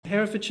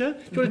Herefordshire. Do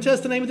you want to tell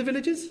us the name of the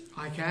villages?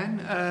 I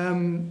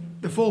can.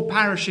 The four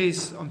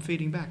parishes, I'm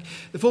feeding back.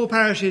 The four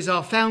parishes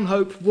are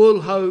Fownhope,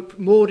 Woolhope,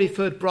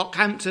 Mordiford,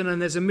 Brockhampton,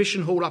 and there's a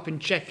mission hall up in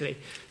Checkley.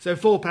 So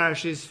 4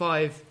 parishes,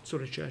 5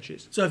 sort of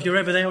churches. So if you're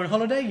ever there on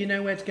holiday, you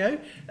know where to go.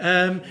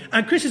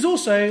 And Chris is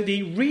also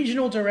the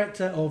Regional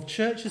Director of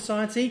Church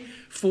Society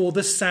for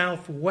the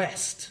South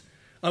West.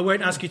 I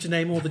won't ask you to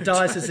name all the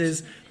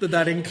dioceses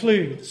that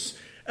includes.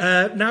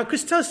 Now,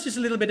 Chris, tell us just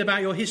a little bit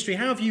about your history.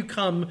 How have you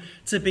come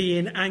to be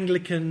in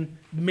Anglican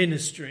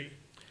ministry?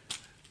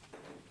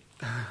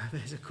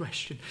 There's a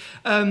question.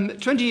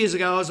 20 years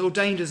ago, I was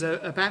ordained as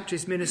a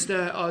Baptist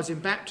minister. I was in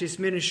Baptist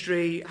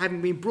ministry,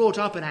 having been brought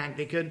up an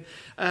Anglican,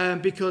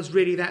 because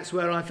really that's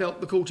where I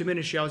felt the call to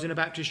ministry. I was in a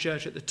Baptist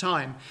church at the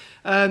time.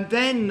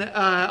 Then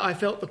I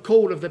felt the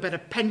call of the better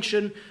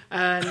pension.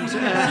 And,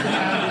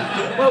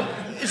 well,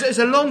 it's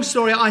a long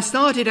story. I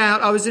started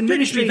out, I was in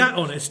ministry. Don't be that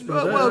honest,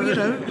 brother. Well, you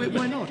know,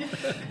 why not?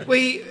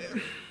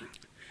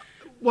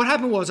 What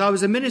happened was I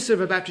was a minister of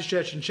a Baptist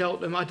church in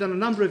Cheltenham. I'd done a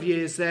number of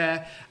years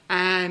there,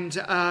 and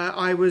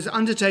I was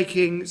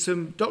undertaking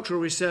some doctoral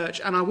research,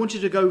 and I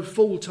wanted to go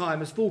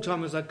full-time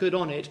as I could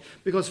on it,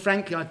 because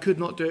frankly I could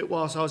not do it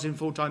whilst I was in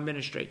full-time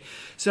ministry.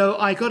 So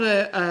I got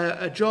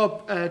a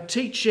job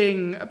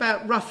teaching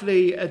about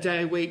roughly a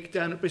day a week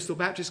down at Bristol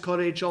Baptist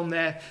College on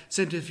their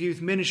Centre for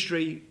Youth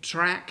Ministry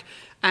track,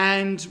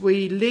 and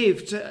we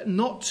lived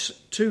not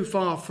too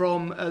far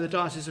from the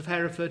Diocese of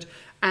Hereford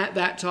at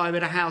that time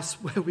in a house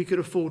where we could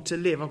afford to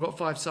live. I've got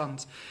 5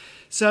 sons.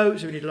 So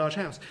we need a large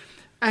house.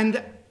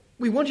 And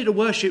we wanted to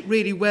worship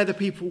really where the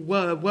people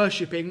were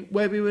worshipping,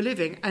 where we were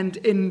living. And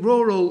in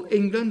rural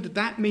England,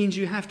 that means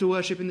you have to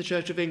worship in the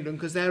Church of England,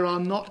 because there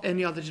are not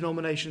any other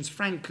denominations,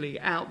 frankly,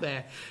 out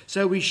there.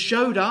 So we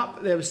showed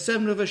up. There were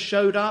 7 of us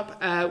showed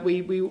up.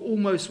 We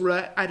almost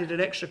added an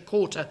extra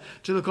quarter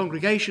to the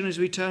congregation as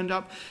we turned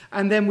up.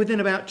 And then within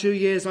about 2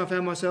 years, I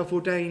found myself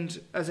ordained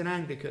as an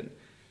Anglican.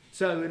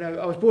 So,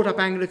 I was brought up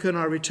Anglican,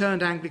 I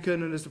returned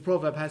Anglican, and as the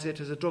proverb has it,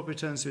 as a dog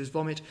returns to his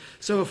vomit,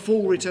 so a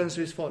fool returns to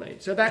his folly.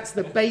 So that's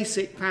the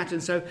basic pattern.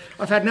 So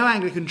I've had no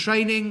Anglican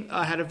training.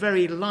 I had a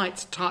very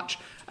light touch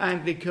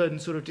Anglican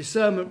sort of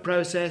discernment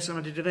process, and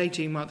I did an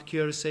 18-month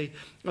curacy.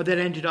 I then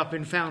ended up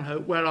in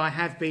Fownhope, where I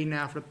have been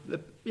now for,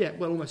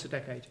 almost a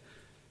decade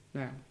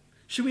now.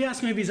 Should we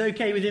ask him if he's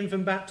okay with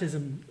infant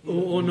baptism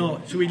or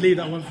not? Should we leave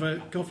that one for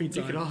coffee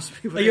time? You could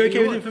ask me. Are you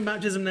okay with infant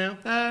baptism now?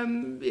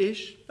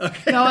 Ish.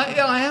 Okay. No,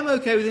 I am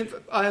okay with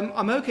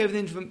I'm okay with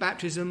infant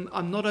baptism.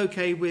 I'm not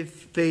okay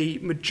with the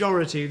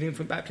majority of the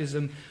infant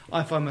baptism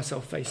I find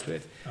myself faced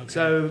with. Okay.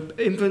 So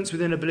infants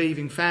within a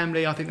believing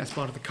family, I think that's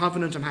part of the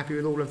covenant. I'm happy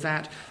with all of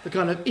that. The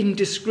kind of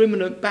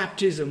indiscriminate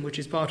baptism, which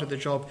is part of the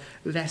job,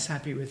 less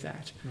happy with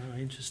that. Oh,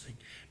 interesting.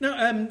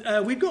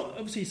 Now, we've got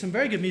obviously some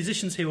very good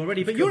musicians here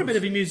already, but you're a bit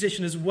of a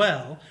musician as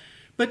well,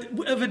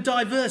 but of a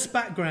diverse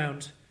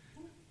background.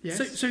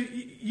 Yes. So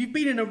you've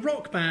been in a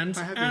rock band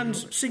and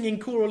singing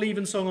choral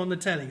evensong on the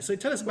telly. So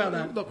tell us about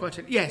that. Not quite.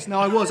 Yes, no,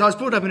 I was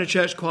brought up in a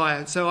church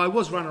choir, so I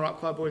was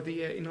runner-up choir boy of the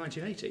year in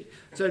 1980.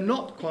 So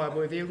not choir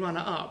boy of the year,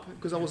 runner-up,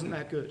 because I wasn't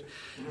that good.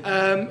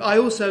 I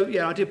also,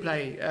 I did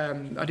play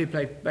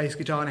bass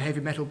guitar in a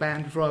heavy metal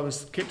band before I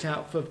was kicked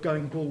out for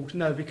going bald.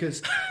 No,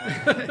 because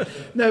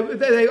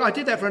I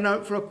did that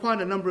for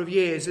quite a number of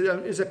years.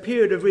 It was a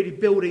period of really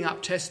building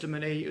up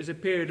testimony. It was a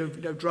period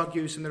of drug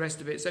use and the rest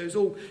of it. So it was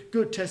all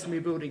good testimony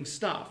building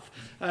stuff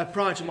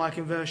prior to my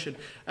conversion.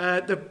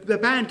 The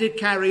band did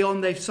carry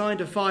on. They've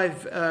signed a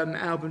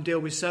 5-album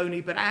deal with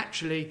Sony, but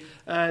actually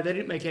they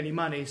didn't make any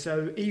money.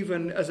 So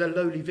even as a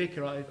lowly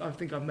vicar, I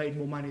think I've made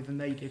more money than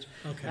they did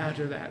out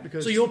of that.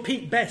 Because so you're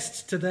Pete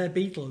Best to their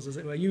Beatles, as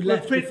it were. You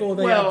left before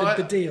they had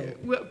the deal.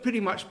 Well,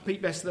 pretty much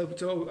Pete Best. Though,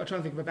 so I'm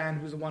trying to think of a band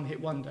who was a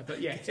one-hit wonder, but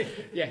yes.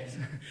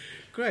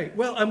 Great.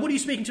 Well, and what are you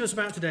speaking to us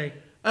about today?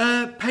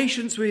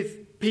 Patience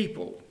with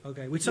people.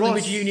 Okay, which something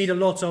which you need a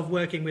lot of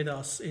working with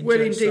us in Well,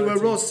 Church indeed. Society. Well,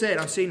 Ros said,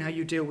 I've seen how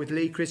you deal with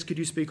Lee. Chris, could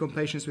you speak on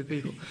patience with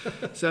people?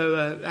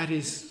 So that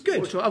is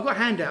good. I've got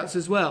handouts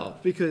as well,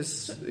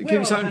 because it gives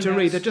you something to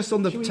read. They're just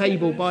on the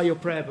table by your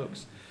prayer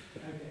books.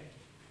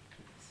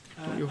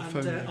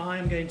 Okay. I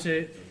am going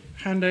to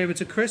hand over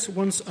to Chris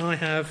once I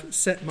have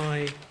set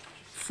my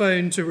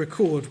phone to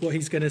record what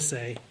he's going to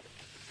say.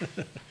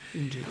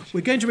 Indeed.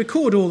 We're going to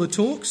record all the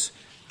talks,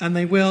 and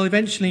they will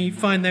eventually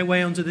find their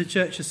way onto the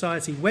Church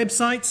Society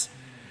website,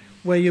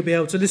 where you'll be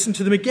able to listen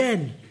to them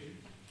again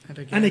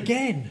and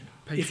again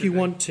if you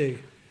want to.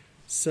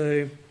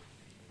 So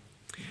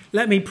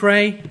let me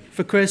pray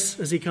for Chris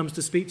as he comes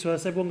to speak to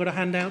us. Everyone got a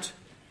handout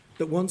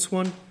that wants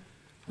one?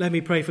 Let me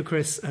pray for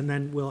Chris, and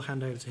then we'll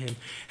hand over to him.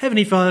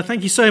 Heavenly Father,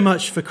 thank you so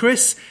much for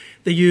Chris,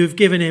 that you've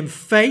given him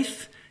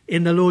faith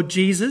in the Lord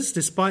Jesus,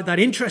 despite that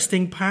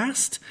interesting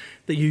past,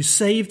 that you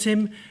saved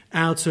him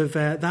out of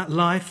that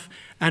life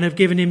and have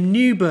given him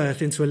new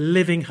birth into a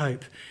living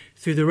hope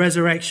through the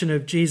resurrection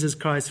of Jesus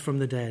Christ from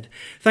the dead.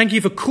 Thank you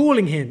for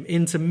calling him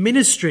into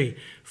ministry,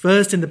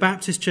 first in the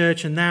Baptist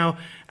Church and now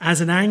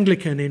as an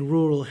Anglican in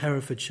rural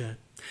Herefordshire.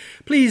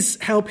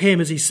 Please help him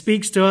as he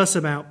speaks to us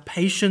about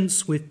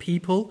patience with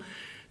people,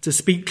 to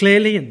speak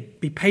clearly and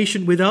be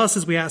patient with us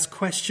as we ask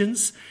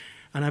questions.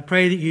 And I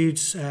pray that you'd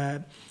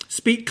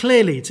speak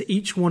clearly to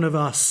each one of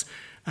us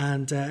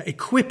and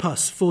equip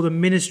us for the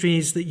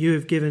ministries that you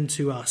have given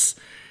to us.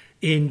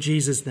 In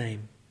Jesus'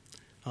 name.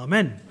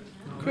 Amen.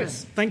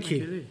 Chris, thank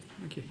you.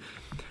 Thank you.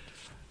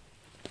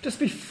 Just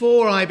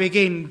before I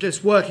begin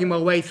just working my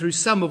way through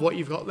some of what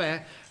you've got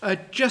there,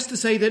 just to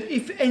say that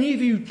if any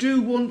of you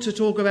do want to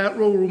talk about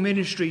rural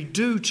ministry,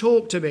 do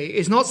talk to me.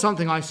 It's not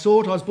something I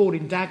sought. I was born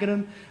in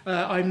Dagenham.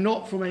 I'm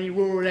not from any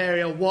rural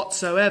area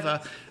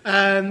whatsoever.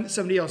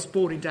 Somebody else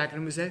born in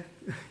Dagenham was there.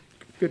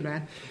 Good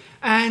man.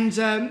 And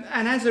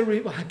as a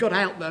well, I got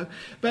out though,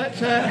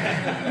 but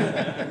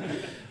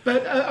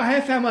I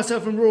have found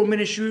myself in rural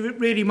ministry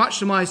really much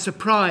to my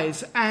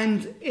surprise,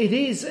 and it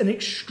is an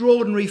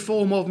extraordinary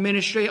form of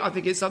ministry. I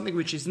think it's something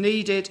which is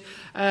needed.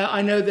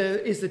 I know there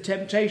is the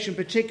temptation,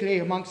 particularly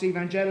amongst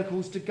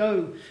evangelicals, to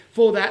go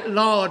for that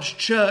large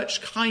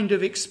church kind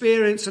of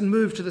experience and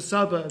move to the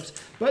suburbs.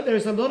 But there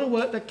is a lot of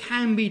work that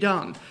can be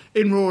done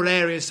in rural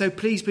areas. So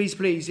please, please,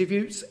 please, if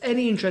you've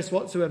any interest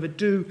whatsoever,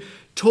 do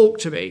talk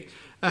to me.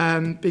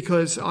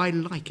 Because I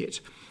like it.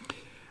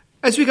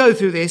 As we go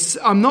through this,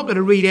 I'm not going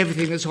to read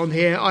everything that's on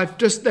here.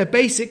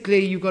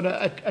 Basically, you've got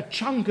a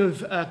chunk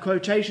of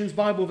quotations,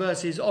 Bible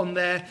verses on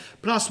there,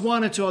 plus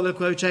one or two other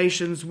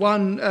quotations,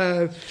 one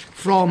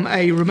from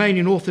a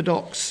Romanian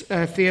Orthodox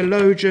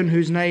theologian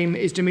whose name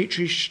is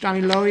Dimitri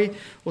Staniloae,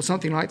 or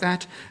something like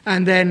that,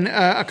 and then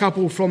a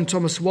couple from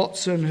Thomas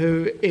Watson,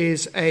 who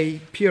is a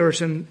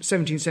Puritan,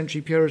 17th century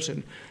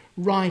Puritan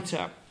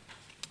writer.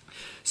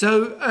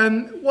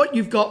 So what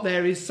you've got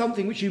there is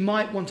something which you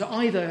might want to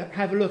either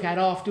have a look at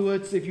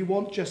afterwards if you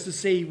want just to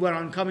see where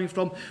I'm coming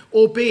from,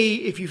 or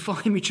B, if you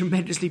find me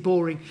tremendously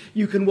boring,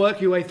 you can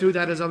work your way through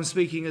that as I'm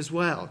speaking as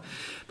well.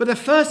 But the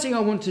first thing I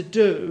want to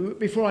do,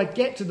 before I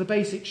get to the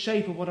basic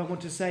shape of what I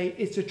want to say,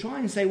 is to try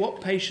and say what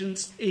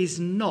patience is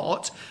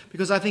not,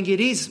 because I think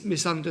it is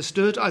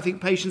misunderstood. I think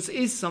patience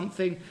is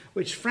something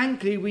which,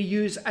 frankly, we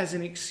use as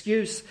an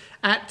excuse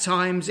at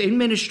times in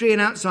ministry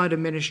and outside of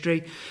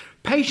ministry.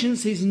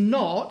 Patience is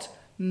not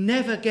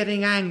never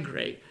getting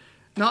angry.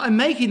 Now, I'm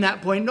making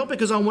that point not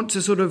because I want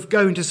to sort of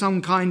go into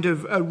some kind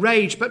of a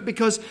rage, but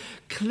because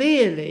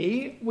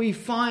clearly we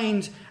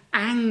find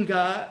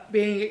anger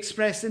being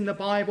expressed in the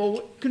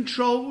Bible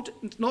controlled,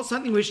 not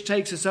something which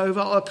takes us over.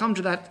 I'll come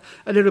to that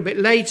a little bit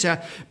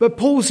later. But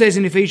Paul says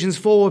in Ephesians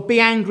 4, be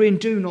angry and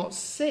do not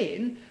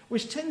sin,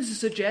 which tends to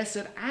suggest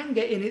that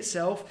anger in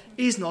itself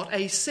is not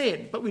a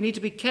sin. But we need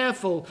to be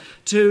careful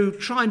to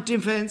try and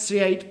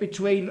differentiate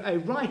between a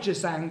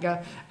righteous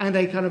anger and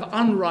a kind of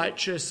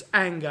unrighteous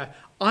anger.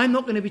 I'm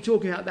not going to be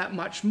talking about that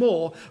much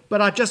more,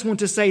 but I just want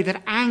to say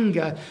that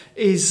anger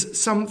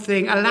is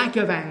something, a lack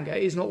of anger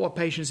is not what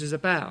patience is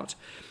about.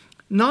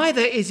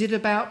 Neither is it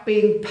about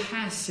being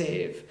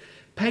passive.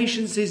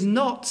 Patience is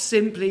not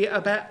simply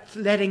about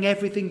letting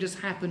everything just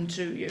happen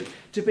to you,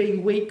 to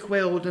being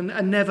weak-willed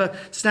and never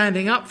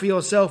standing up for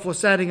yourself or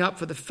standing up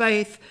for the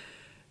faith.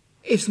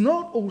 It's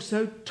not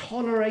also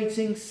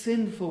tolerating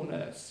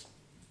sinfulness.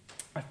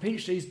 I've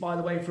pinched these, by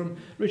the way, from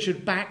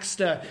Richard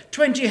Baxter,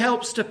 20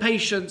 Helps to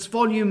Patience,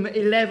 volume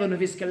 11 of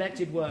his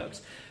collected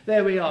works.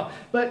 There we are.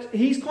 But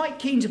he's quite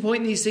keen to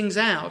point these things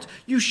out.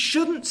 You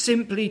shouldn't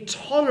simply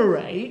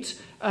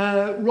tolerate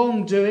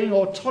wrongdoing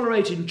or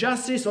tolerate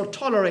injustice or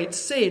tolerate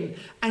sin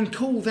and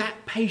call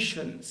that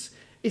patience.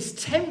 It's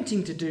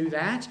tempting to do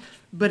that,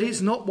 but it's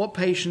not what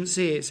patience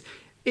is.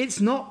 It's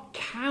not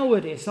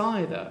cowardice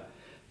either.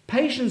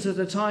 Patience at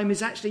the time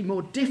is actually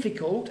more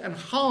difficult and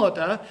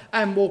harder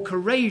and more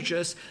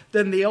courageous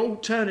than the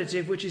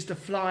alternative, which is to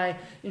fly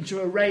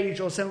into a rage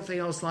or something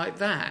else like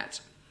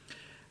that.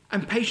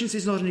 And patience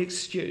is not an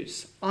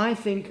excuse. I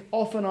think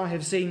often I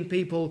have seen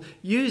people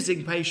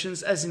using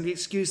patience as an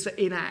excuse for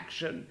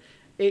inaction.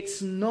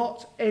 It's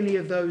not any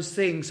of those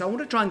things. So I want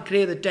to try and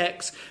clear the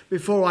decks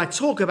before I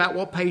talk about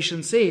what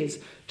patience is,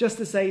 just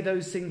to say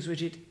those things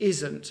which it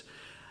isn't.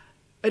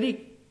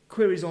 Any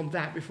queries on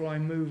that before I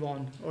move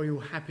on, or are you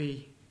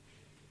happy?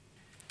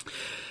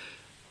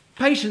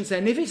 Patience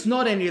then, if it's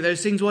not any of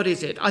those things, what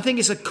is it? I think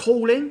it's a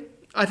calling.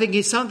 I think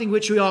it's something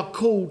which we are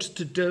called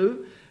to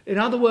do. In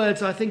other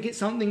words, I think it's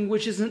something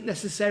which isn't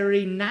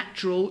necessarily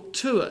natural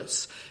to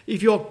us.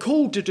 If you're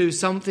called to do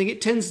something,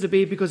 it tends to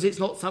be because it's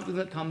not something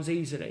that comes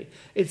easily.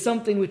 It's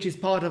something which is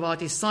part of our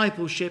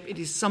discipleship. It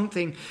is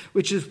something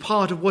which is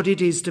part of what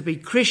it is to be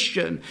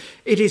Christian.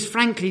 It is,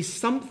 frankly,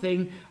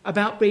 something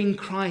about being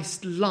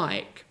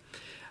Christ-like.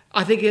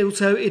 I think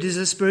also it is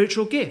a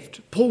spiritual gift.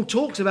 Paul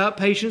talks about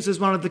patience as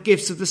one of the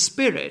gifts of the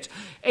Spirit.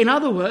 In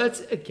other words,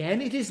 again,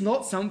 it is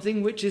not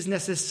something which is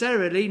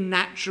necessarily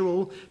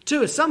natural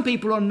to us. Some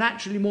people are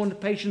naturally more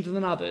patient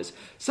than others.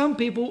 Some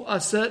people are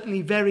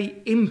certainly very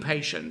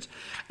impatient.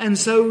 And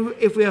so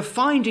if we are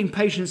finding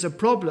patience a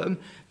problem,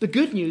 the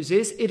good news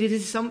is it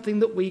is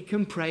something that we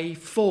can pray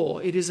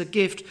for. It is a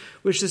gift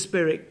which the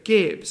Spirit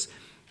gives.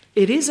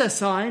 It is a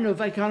sign of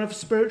a kind of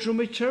spiritual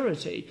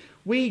maturity.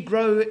 We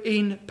grow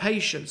in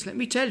patience. Let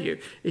me tell you,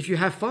 if you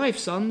have 5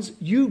 sons,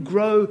 you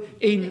grow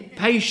in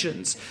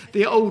patience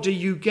the older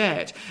you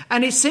get.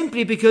 And it's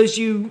simply because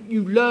you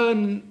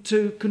learn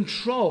to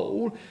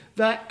control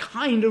that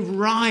kind of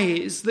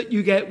rise that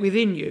you get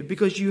within you,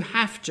 because you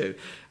have to.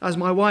 As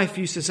my wife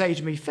used to say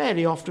to me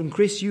fairly often,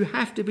 Chris, you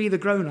have to be the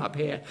grown-up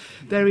here.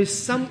 There is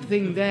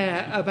something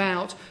there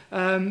about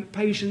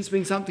patience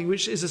being something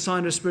which is a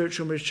sign of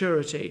spiritual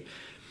maturity.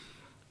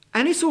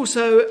 And it's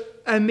also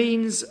a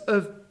means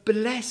of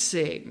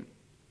blessing.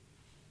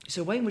 It's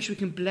a way in which we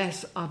can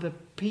bless other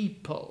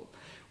people.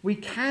 We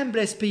can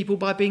bless people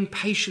by being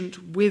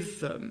patient with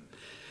them.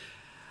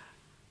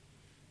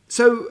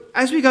 So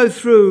as we go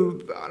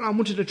through, I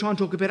wanted to try and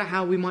talk a bit about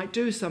how we might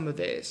do some of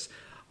this.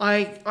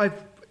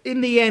 In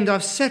the end,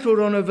 I've settled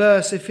on a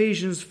verse,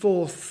 Ephesians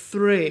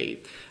 4:3.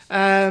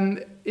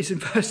 It's a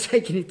verse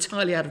taken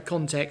entirely out of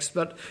context,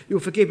 but you'll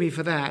forgive me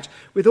for that.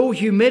 With all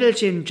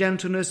humility and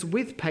gentleness,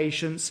 with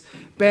patience,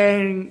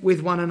 bearing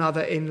with one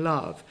another in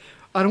love.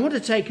 And I want to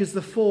take as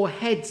the 4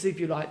 heads, if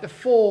you like, the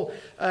 4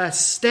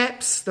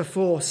 steps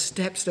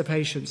to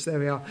patience, there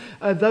we are,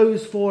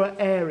 those 4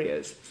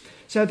 areas.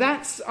 So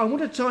I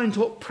want to try and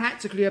talk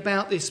practically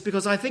about this,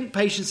 because I think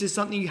patience is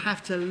something you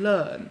have to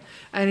learn,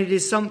 and it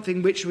is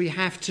something which we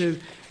have to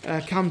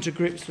come to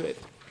grips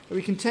with. Are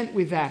we content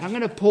with that? I'm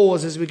going to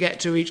pause as we get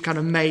to each kind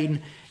of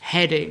main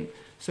heading,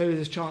 so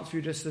there's a chance for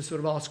you just to sort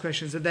of ask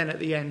questions, and then at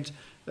the end,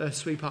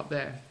 sweep up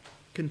there.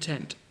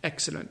 Content.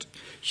 Excellent.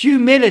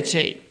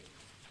 Humility.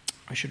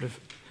 I should have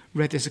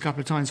read this a couple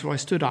of times before I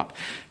stood up.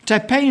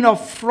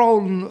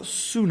 Tapeinon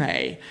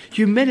sune.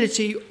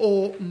 Humility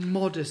or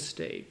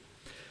modesty.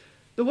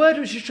 The word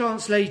which is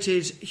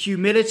translated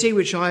humility,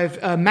 which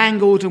I've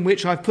mangled and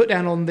which I've put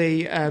down on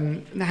the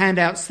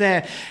handouts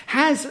there,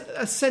 has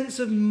a sense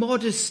of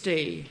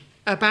modesty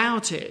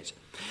about it.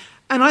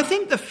 And I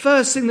think the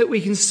first thing that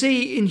we can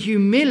see in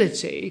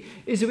humility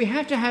is that we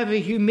have to have a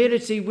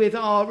humility with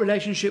our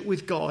relationship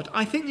with God.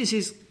 I think this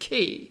is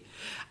key.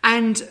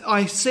 And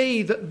I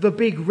see that the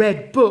big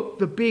red book,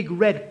 the big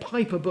red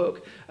Piper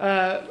book,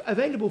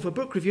 available for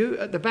book review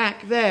at the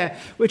back there,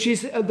 which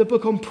is the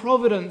book on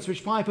providence,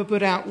 which Piper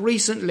put out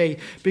recently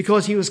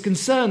because he was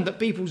concerned that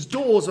people's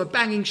doors were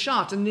banging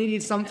shut and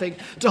needed something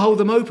to hold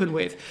them open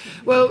with.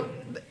 Well,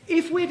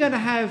 if we're going to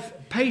have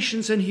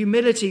patience and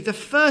humility, the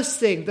first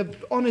thing,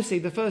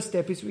 the first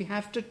step is we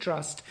have to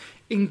trust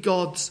in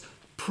God's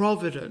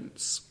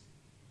providence.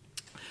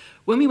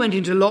 When we went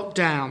into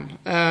lockdown,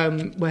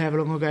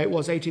 however long ago it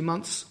was, 18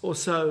 months or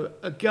so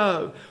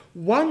ago,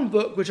 one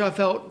book which I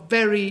found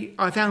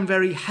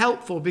very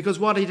helpful, because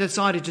what I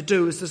decided to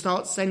do was to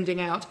start sending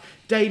out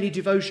daily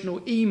devotional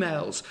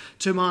emails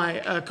to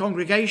my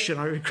congregation.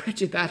 I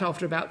regretted that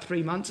after about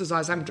 3 months, as I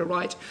was having to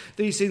write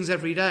these things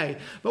every day.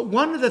 But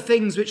one of the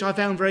things which I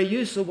found very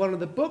useful, one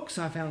of the books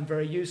I found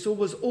very useful,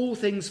 was All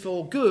Things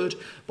for Good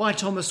by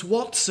Thomas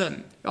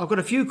Watson. I've got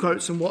a few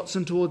quotes from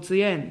Watson towards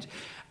the end.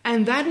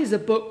 And that is a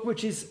book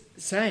which is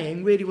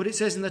saying really what it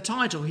says in the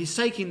title. He's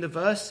taking the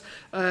verse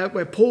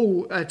where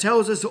Paul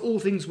tells us that all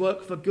things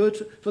work for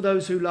good for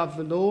those who love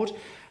the Lord.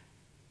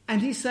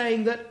 And he's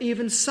saying that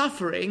even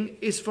suffering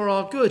is for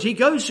our good. He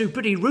goes through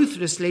pretty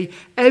ruthlessly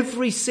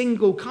every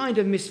single kind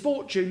of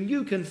misfortune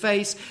you can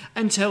face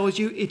and tells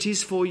you it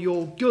is for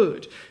your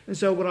good. And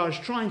so what I was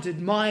trying to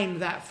mine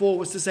that for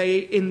was to say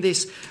in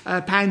this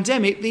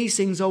pandemic, these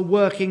things are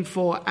working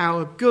for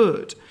our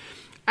good.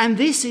 And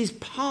this is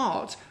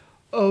part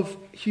of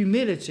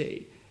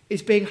humility.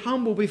 It's being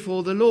humble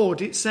before the Lord.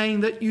 It's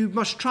saying that you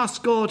must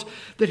trust God,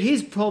 that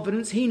his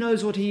providence, he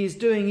knows what he is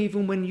doing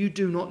even when you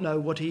do not know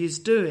what he is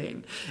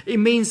doing. It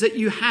means that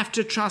you have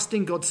to trust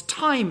in God's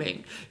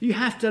timing. You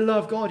have to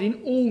love God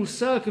in all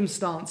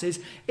circumstances,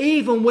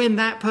 even when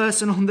that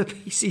person on the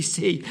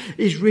PCC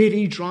is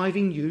really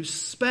driving you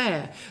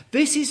spare.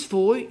 This is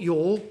for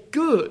your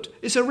good.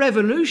 It's a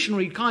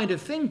revolutionary kind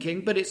of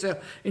thinking, but it's an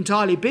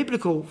entirely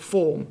biblical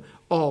form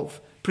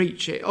of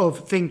preaching,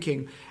 of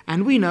thinking.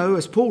 And we know,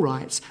 as Paul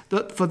writes,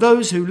 that for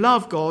those who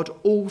love God,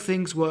 all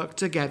things work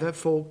together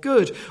for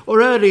good.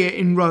 Or earlier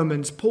in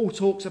Romans, Paul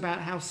talks about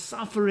how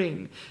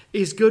suffering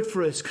is good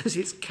for us because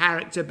it's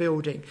character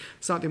building,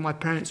 something my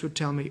parents would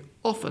tell me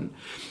often.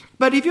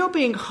 But if you're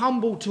being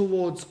humble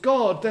towards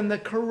God, then the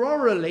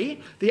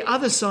corollary, the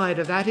other side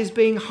of that, is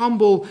being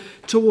humble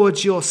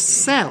towards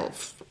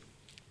yourself.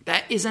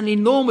 That is an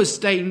enormous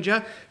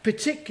danger,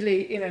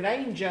 particularly in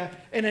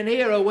an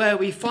era where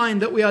we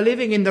find that we are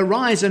living in the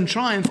rise and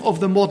triumph of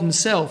the modern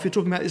self. You're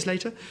talking about this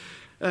later.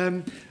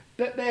 That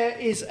there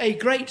is a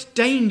great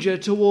danger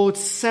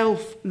towards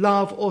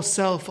self-love or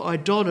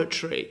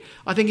self-idolatry.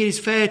 I think it is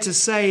fair to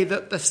say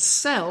that the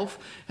self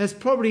has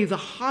probably the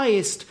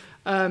highest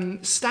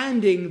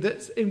standing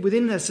that's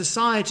within a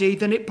society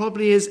than it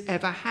probably has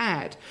ever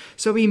had.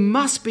 So we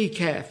must be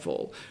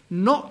careful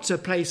not to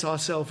place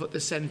ourselves at the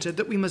centre,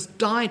 that we must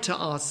die to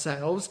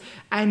ourselves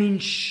and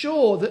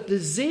ensure that the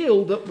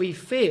zeal that we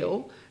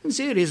feel, And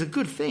zeal is a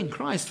good thing.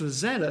 Christ was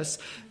zealous.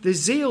 The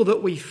zeal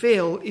that we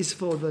feel is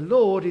for the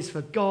Lord, is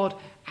for God,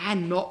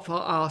 and not for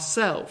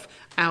ourselves,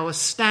 our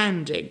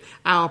standing,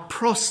 our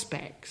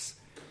prospects.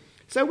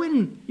 So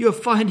when you're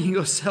finding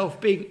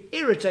yourself being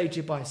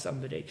irritated by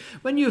somebody,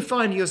 when you're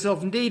finding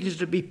yourself needing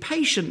to be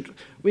patient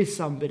with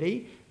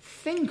somebody,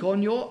 think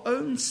on your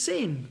own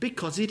sin,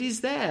 because it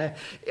is there.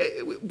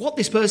 What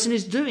this person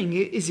is doing,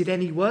 is it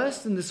any worse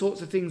than the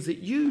sorts of things that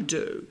you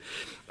do?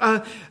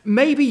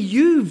 Maybe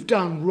you've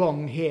done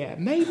wrong here.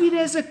 Maybe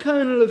there's a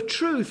kernel of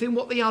truth in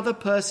what the other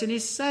person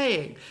is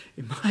saying.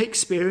 In my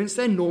experience,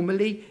 there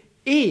normally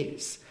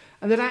is.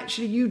 And that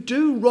actually you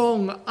do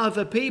wrong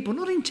other people,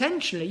 not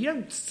intentionally. You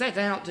don't set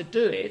out to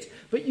do it,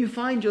 but you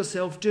find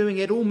yourself doing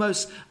it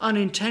almost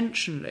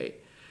unintentionally.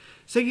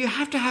 So you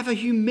have to have a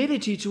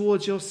humility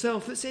towards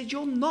yourself that says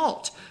you're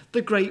not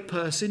the great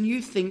person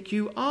you think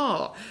you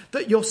are,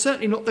 that you're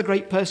certainly not the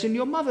great person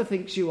your mother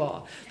thinks you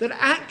are, that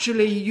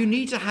actually you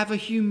need to have a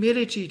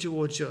humility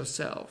towards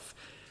yourself.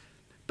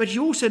 But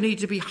you also need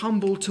to be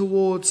humble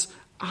towards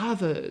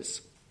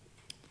others,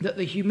 that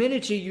the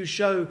humility you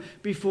show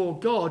before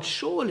God,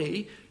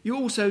 surely you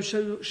also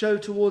show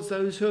towards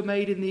those who are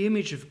made in the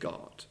image of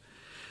God.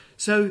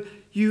 So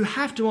you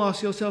have to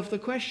ask yourself the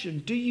question,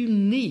 do you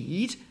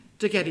need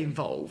to get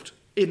involved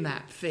in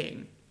that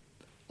thing?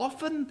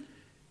 Often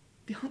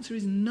the answer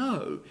is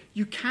no.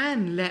 You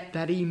can let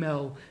that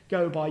email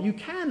go by.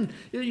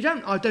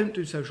 I don't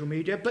do social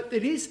media, but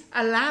it is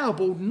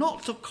allowable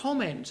not to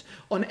comment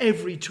on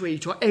every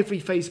tweet or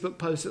every Facebook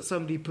post that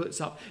somebody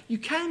puts up. You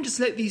can just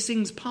let these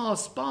things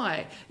pass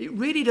by. It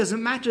really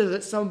doesn't matter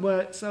that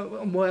somewhere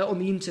on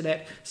the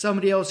internet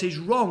somebody else is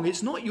wrong.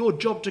 It's not your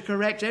job to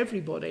correct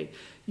everybody.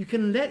 You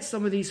can let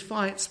some of these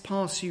fights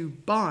pass you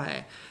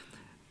by.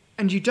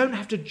 And you don't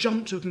have to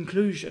jump to a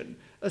conclusion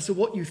as to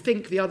what you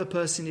think the other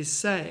person is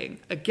saying.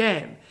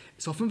 Again,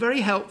 it's often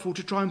very helpful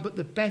to try and put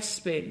the best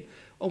spin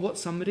on what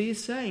somebody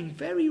is saying.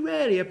 Very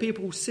rarely are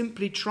people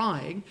simply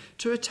trying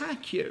to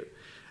attack you.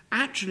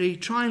 Actually,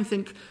 try and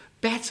think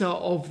better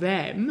of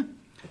them,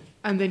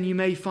 and then you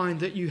may find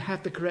that you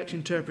have the correct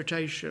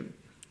interpretation.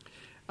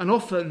 And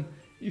often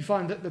you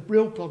find that the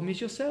real problem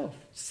is yourself.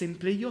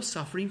 Simply you're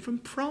suffering from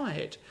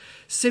pride.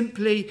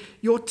 Simply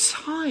you're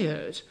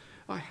tired.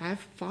 I have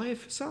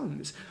 5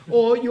 sons.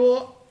 Or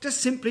you're just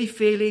simply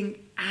feeling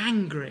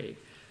angry.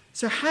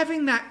 So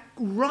having that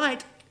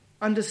right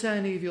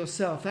understanding of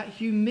yourself, that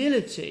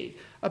humility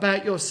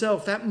about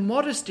yourself, that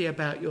modesty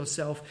about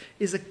yourself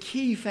is a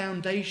key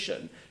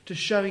foundation to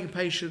showing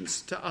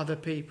patience to other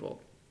people.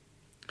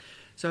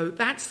 So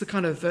that's the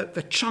kind of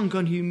the chunk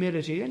on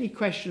humility. Any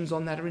questions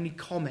on that or any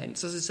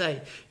comments? As I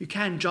say, you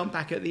can jump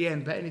back at the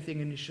end, but anything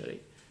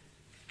initially?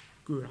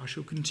 Good, I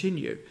shall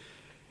continue.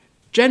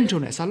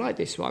 Gentleness, I like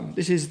this one.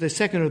 This is the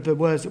second of the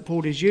words that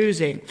Paul is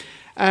using.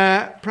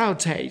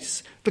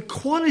 Prautes, the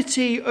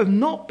quality of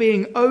not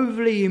being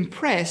overly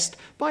impressed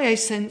by a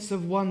sense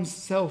of one's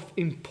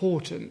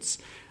self-importance.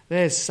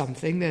 There's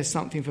something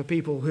for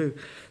people who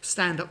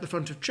stand up the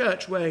front of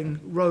church wearing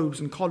robes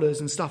and collars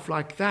and stuff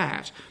like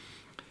that.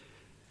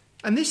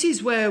 And this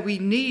is where we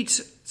need...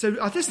 So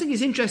I just think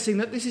it's interesting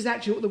that this is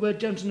actually what the word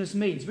gentleness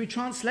means. We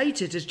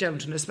translate it as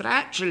gentleness, but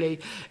actually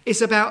it's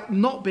about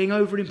not being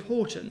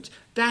over-important.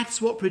 That's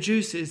what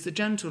produces the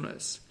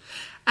gentleness.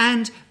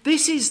 And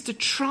this is to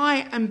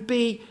try and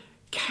be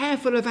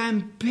careful of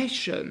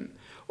ambition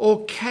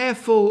or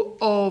careful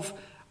of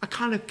a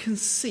kind of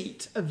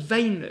conceit, of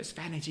vainness.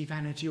 Vanity,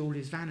 vanity, all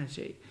is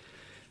vanity.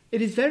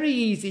 It is very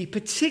easy,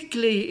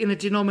 particularly in a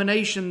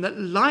denomination that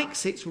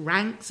likes its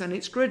ranks and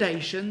its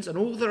gradations and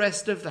all the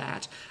rest of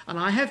that. And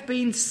I have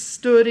been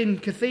stood in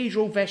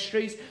cathedral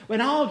vestries when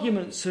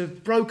arguments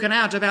have broken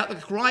out about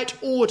the right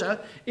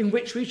order in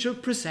which we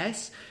should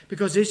process.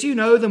 Because, as you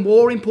know, the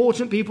more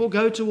important people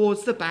go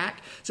towards the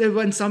back. So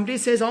when somebody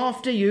says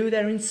after you,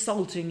 they're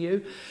insulting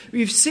you.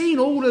 We've seen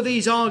all of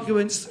these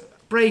arguments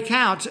break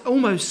out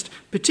almost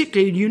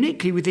particularly and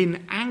uniquely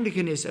within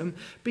Anglicanism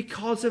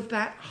because of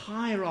that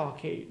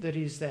hierarchy that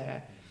is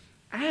there.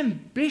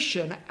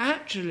 Ambition,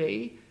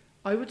 actually,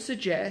 I would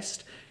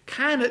suggest,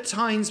 can at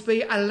times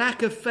be a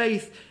lack of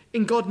faith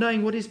in God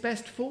knowing what is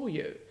best for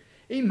you.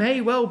 It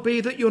may well be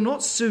that you're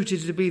not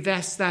suited to be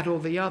this, that or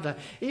the other.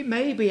 It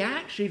may be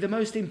actually the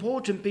most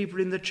important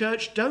people in the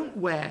church don't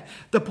wear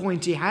the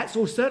pointy hats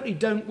or certainly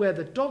don't wear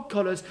the dog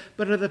collars,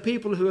 but are the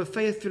people who are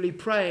faithfully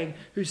praying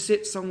who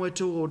sit somewhere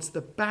towards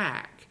the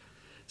back.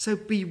 So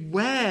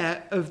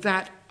beware of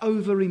that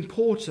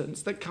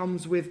over-importance that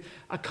comes with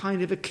a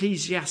kind of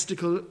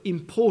ecclesiastical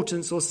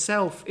importance or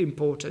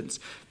self-importance.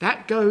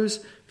 That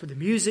goes for the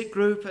music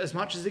group as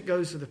much as it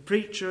goes for the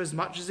preacher, as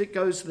much as it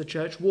goes for the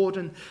church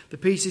warden, the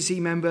PCC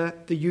member,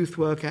 the youth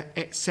worker,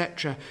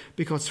 etc.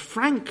 Because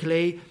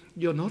frankly,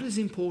 you're not as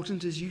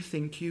important as you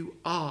think you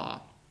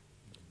are.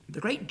 The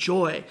great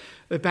joy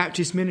of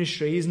Baptist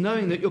ministry is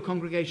knowing that your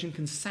congregation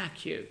can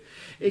sack you.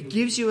 It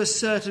gives you a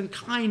certain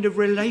kind of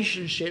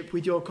relationship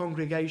with your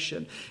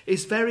congregation.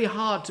 It's very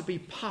hard to be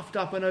puffed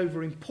up and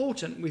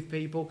over-important with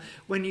people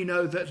when you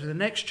know that at the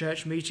next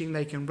church meeting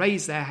they can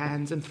raise their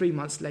hands and 3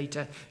 months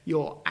later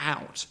you're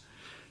out.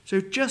 So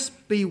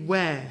just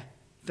beware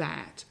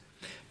that.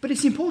 But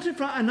it's important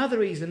for another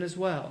reason as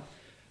well.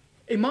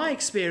 In my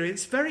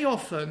experience, very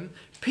often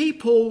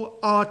people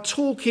are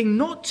talking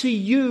not to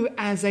you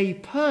as a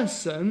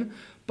person,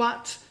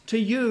 but to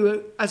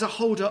you as a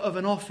holder of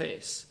an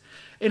office.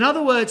 In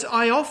other words,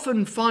 I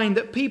often find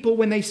that people,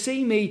 when they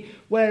see me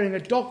wearing a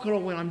dog collar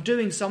when I'm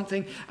doing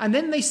something, and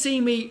then they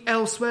see me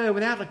elsewhere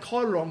without a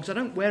collar on, because I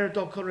don't wear a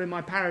dog collar in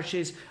my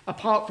parishes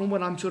apart from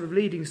when I'm sort of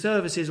leading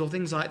services or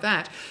things like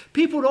that,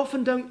 people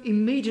often don't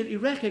immediately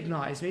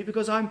recognise me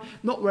because I'm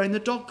not wearing the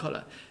dog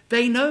collar.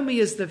 They know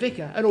me as the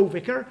vicar, an old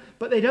vicar,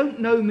 but they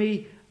don't know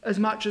me as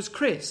much as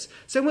Chris.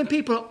 So when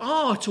people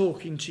are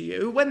talking to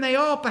you, when they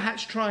are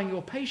perhaps trying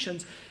your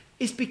patience,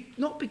 it's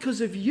not because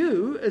of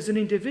you as an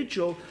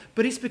individual,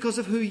 but it's because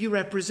of who you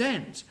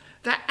represent.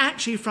 They're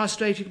actually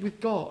frustrated with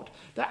God.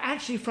 They're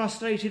actually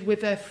frustrated with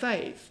their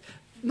faith.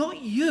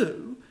 Not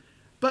you,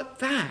 but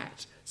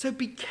that. So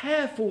be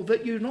careful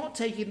that you're not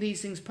taking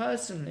these things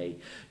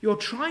personally. You're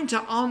trying to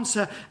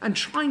answer and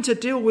trying to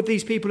deal with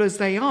these people as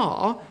they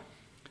are,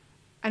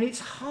 and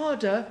it's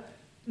harder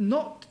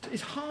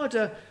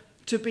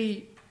to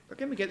be,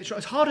 let me get this right,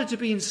 it's harder to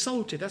be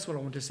insulted, that's what I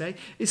want to say.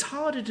 It's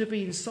harder to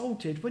be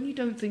insulted when you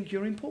don't think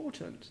you're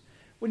important,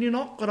 when you're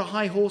not got a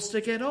high horse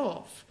to get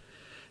off.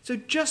 So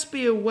just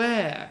be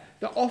aware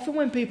that often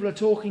when people are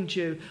talking to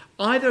you,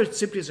 either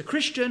simply as a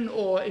Christian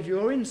or if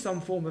you're in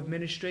some form of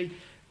ministry,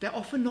 they're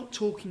often not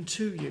talking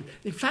to you.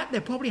 In fact,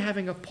 they're probably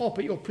having a pop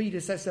at your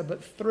predecessor,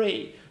 but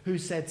 3 who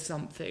said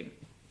something.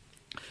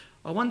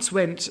 I once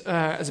went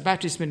as a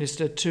Baptist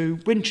minister to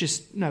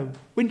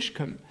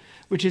Winchcombe,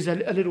 which is a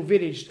little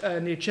village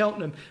near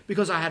Cheltenham,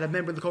 because I had a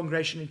member of the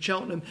congregation in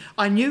Cheltenham.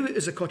 I knew it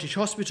was a cottage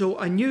hospital.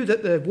 I knew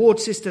that the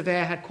ward sister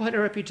there had quite a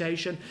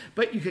reputation,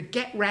 but you could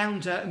get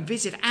round her and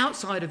visit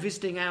outside of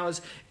visiting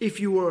hours if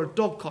you wore a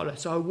dog collar.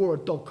 So I wore a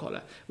dog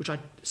collar, which I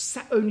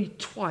sat only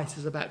twice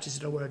as a Baptist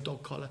did I wear a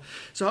dog collar.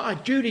 So I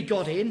duly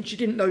got in. She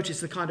didn't notice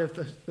the kind of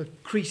the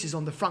creases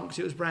on the front because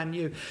it was brand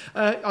new.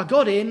 I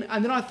got in,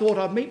 and then I thought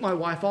I'd meet my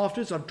wife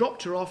afterwards. I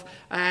dropped her off,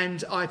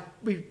 and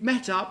we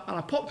met up, and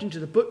I popped into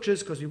the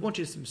butcher's because we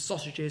wanted some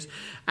sausages.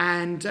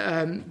 And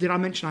did I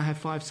mention I have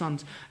 5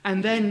 sons?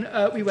 And then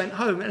we went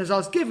home, and as I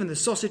was given the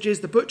sausages,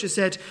 the butcher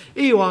said,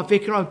 "Here you are,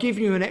 Vicar, I've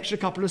given you an extra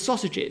couple of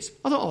sausages."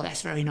 I thought, oh,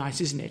 that's very nice,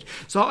 isn't it?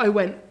 So I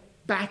went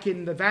back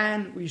in the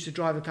van. We used to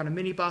drive a kind of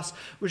minibus,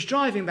 was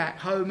driving back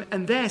home,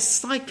 and there,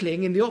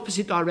 cycling in the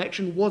opposite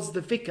direction, was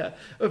the vicar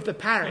of the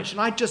parish,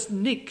 and I just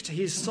nicked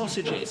his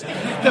sausages.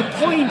 The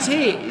point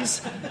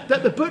is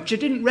that the butcher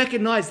didn't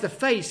recognise the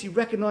face, he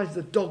recognised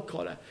the dog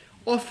collar.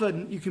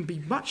 Often you can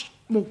be much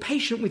more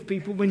patient with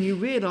people when you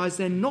realise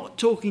they're not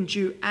talking to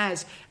you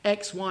as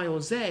X, Y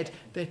or Z,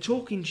 they're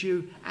talking to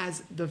you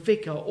as the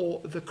vicar or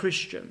the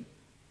Christian.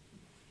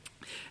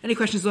 Any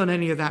questions on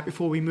any of that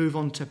before we move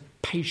on to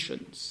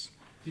patience?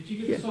 Did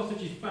you give the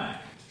sausages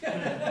back?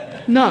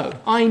 No,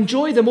 I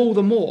enjoy them all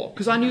the more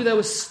because I knew they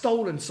were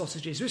stolen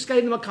sausages, which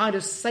gave them a kind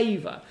of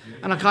savour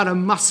and a kind of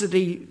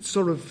mustardy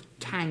sort of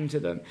tang to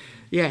them.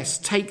 Yes,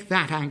 take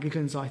that,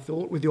 Anglicans, I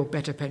thought, with your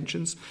better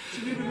pensions.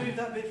 Should we remove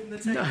that bit from the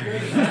tape? No.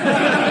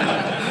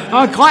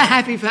 I'm quite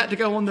happy for that to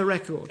go on the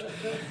record.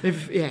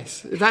 If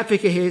that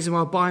vicar hears him,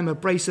 I'll buy him a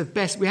brace of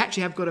best. We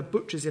actually have got a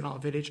butcher's in our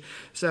village,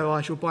 so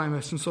I shall buy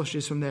him some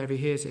sausages from there if he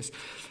hears this.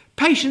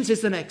 Patience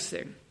is the next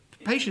thing.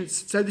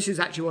 Patience, so this is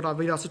actually what I've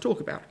been asked to talk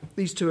about.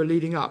 These two are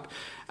leading up.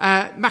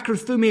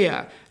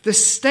 Makrothumia, the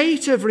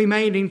state of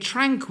remaining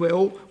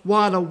tranquil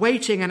while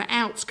awaiting an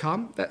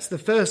outcome. That's the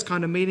first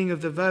kind of meaning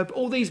of the verb.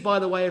 All these, by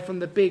the way, are from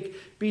the big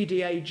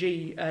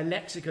BDAG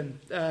lexicon,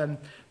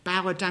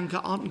 Bauer, Danker,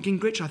 Arndt and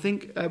Gingrich, I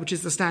think, which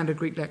is the standard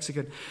Greek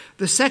lexicon.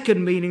 The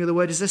second meaning of the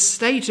word is a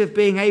state of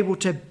being able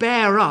to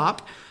bear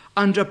up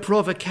under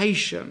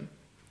provocation.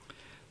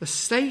 The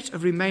state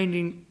of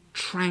remaining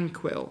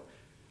tranquil.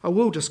 I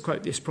will just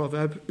quote this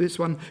proverb, this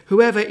one.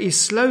 Whoever is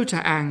slow to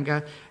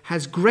anger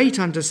has great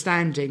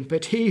understanding,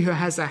 but he who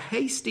has a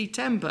hasty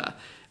temper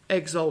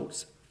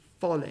exalts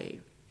folly.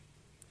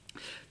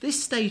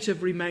 This state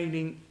of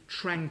remaining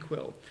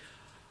tranquil.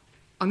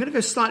 I'm going to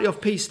go slightly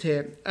off-piste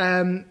here.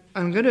 I'm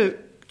going to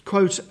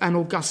quote an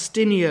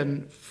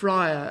Augustinian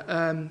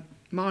friar,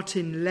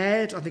 Martin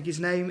Laird, I think his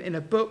name, in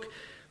a book.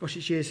 Gosh,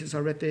 it's years since I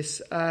read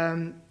this.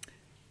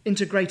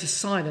 Into Greater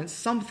Silence,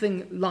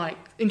 something like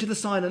Into the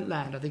Silent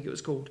Land, I think it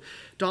was called.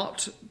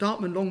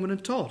 Dartman, Longman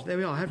and Todd. There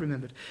we are, I have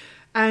remembered.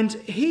 And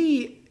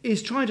he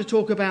is trying to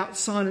talk about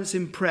silence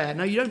in prayer.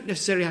 Now, you don't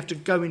necessarily have to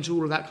go into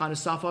all of that kind of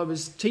stuff. I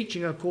was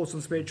teaching a course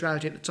on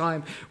spirituality at the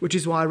time, which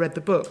is why I read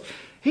the book.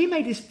 He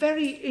made this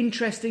very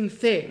interesting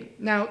thing.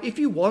 Now, if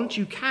you want,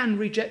 you can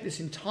reject this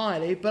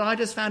entirely, but I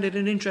just found it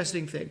an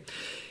interesting thing.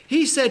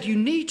 He said you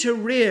need to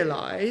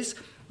realise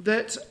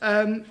that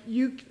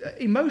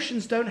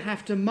emotions don't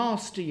have to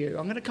master you.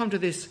 I'm going to come to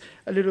this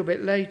a little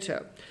bit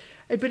later.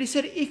 But he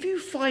said, if you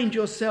find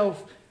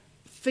yourself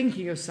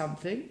thinking of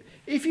something,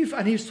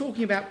 and he was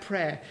talking about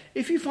prayer,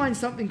 if you find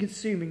something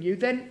consuming you,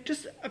 then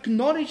just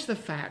acknowledge the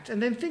fact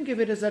and then think of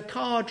it as a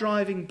car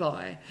driving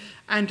by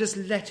and just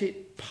let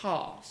it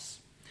pass.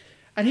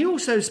 And he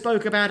also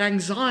spoke about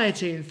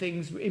anxiety and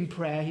things in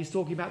prayer. He's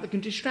talking about that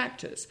can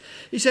distract us.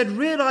 He said,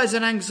 realize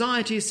that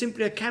anxiety is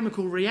simply a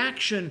chemical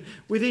reaction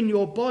within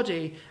your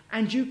body,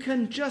 and you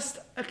can just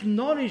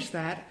acknowledge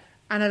that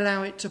and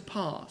allow it to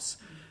pass.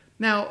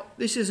 Now,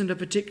 this isn't a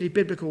particularly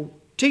biblical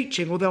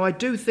teaching, although I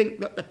do think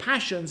that the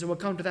passions, and we'll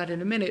come to that in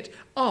a minute,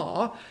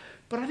 are,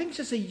 but I think it's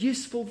just a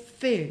useful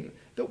thing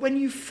that when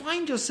you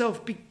find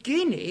yourself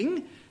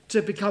beginning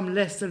to become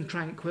less than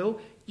tranquil,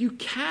 you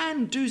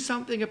can do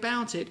something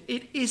about it.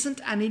 It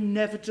isn't an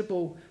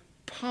inevitable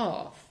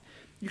path.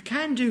 You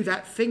can do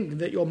that thing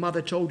that your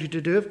mother told you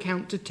to do, of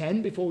count to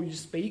 10 before you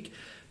speak,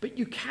 but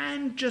you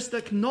can just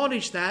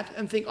acknowledge that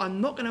and think,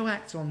 I'm not going to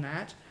act on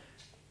that.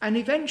 And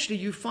eventually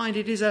you find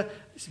this has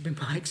been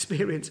my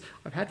experience,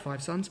 I've had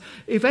 5 sons,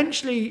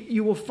 eventually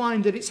you will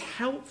find that it's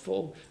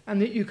helpful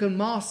and that you can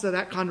master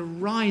that kind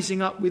of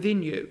rising up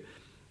within you.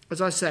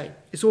 As I say,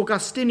 it's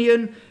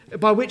Augustinian,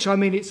 by which I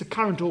mean it's a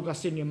current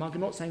Augustinian monk.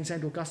 I'm not saying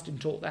St. Augustine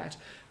taught that,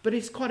 but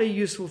it's quite a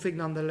useful thing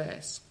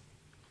nonetheless.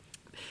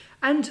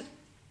 And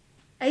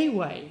a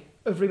way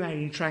of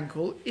remaining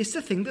tranquil is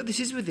to think that this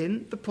is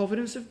within the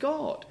providence of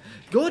God.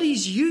 God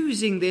is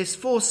using this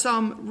for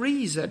some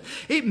reason.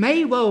 It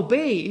may well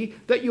be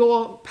that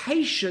your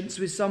patience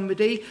with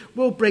somebody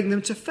will bring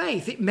them to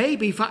faith. It may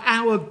be for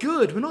our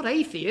good. We're not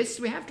atheists.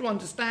 We have to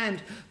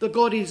understand that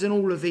God is in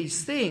all of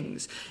these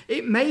things.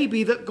 It may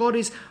be that God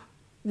is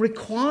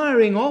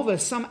requiring of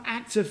us some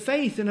act of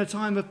faith in a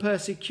time of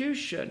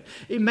persecution.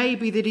 It may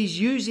be that he's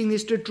using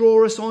this to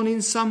draw us on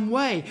in some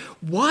way.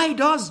 Why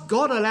does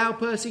God allow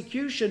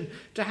persecution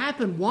to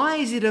happen? Why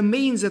is it a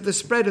means of the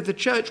spread of the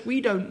church? We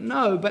don't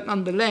know, but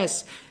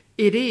nonetheless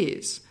it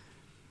is.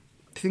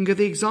 Think of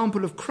the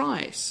example of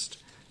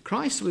Christ.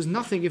 Christ was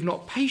nothing if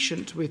not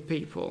patient with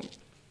people.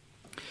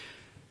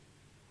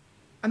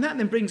 And that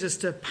then brings us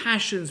to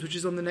passions, which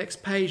is on the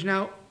next page.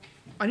 Now,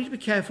 I need to be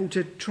careful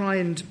to try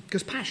and,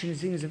 because passion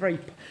is seen as a very,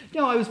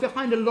 I was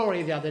behind a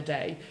lorry the other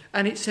day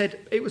and it said,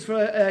 it was for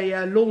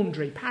a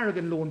laundry,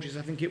 Paragon Laundries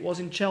I think it was,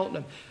 in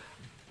Cheltenham.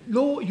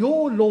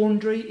 Your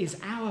laundry is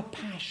our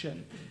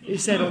passion, it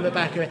said on the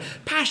back of it.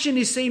 Passion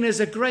is seen as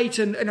a great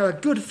and a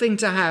good thing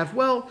to have.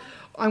 Well,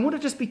 I want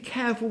to just be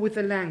careful with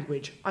the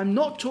language. I'm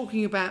not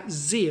talking about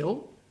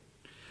zeal.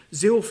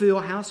 Zeal for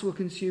your house will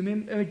consume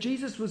him.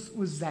 Jesus was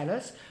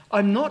zealous.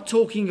 I'm not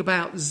talking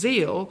about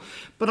zeal,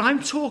 but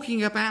I'm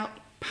talking about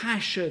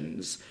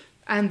passions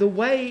and the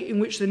way in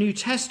which the New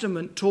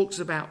Testament talks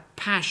about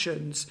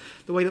passions,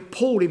 the way that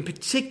Paul in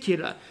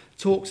particular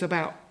talks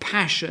about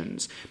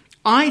passions.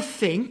 I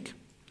think,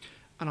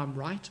 and I'm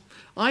right,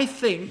 I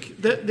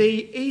think that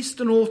the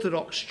Eastern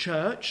Orthodox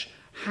Church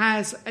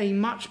has a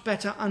much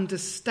better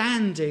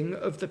understanding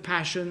of the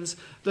passions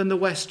than the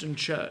Western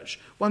Church.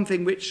 One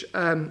thing which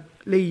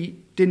Lee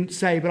didn't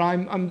say, but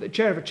I'm the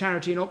chair of a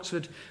charity in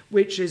Oxford,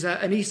 which is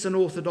an Eastern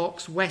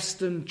Orthodox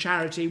Western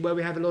charity where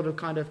we have a lot of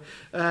kind of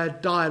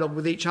dialogue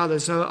with each other.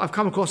 So I've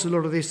come across a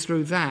lot of this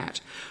through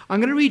that.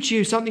 I'm going to read to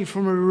you something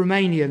from a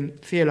Romanian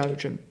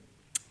theologian.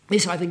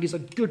 This, I think, is a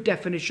good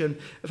definition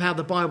of how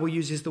the Bible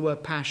uses the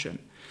word passion.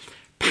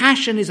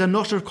 Passion is a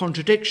knot of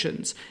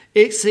contradictions.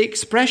 It's the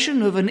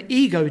expression of an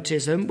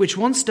egotism which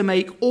wants to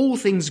make all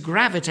things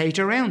gravitate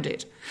around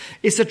it.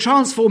 It's a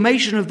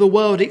transformation of the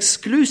world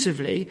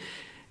exclusively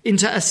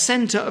into a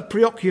centre of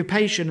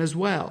preoccupation as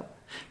well.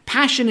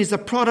 Passion is the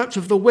product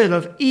of the will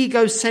of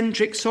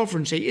egocentric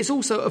sovereignty. It's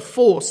also a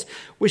force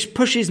which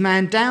pushes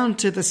man down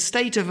to the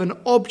state of an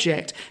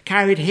object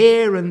carried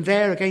here and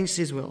there against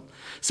his will.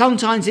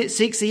 Sometimes it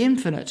seeks the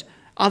infinite,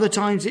 other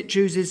times it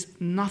chooses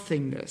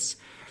nothingness.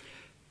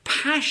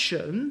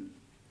 Passion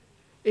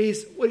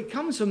is, well, it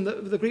comes from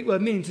the Greek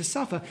word meaning to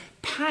suffer.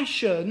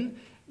 Passion,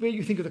 when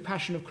you think of the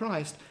passion of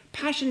Christ,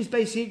 passion is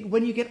basically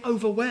when you get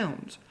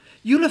overwhelmed.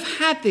 You'll have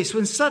had this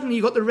when suddenly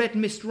you've got the red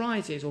mist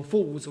rises, or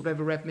falls, or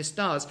whatever red mist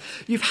does.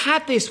 You've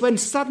had this when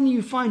suddenly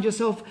you find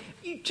yourself,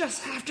 you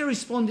just have to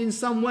respond in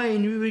some way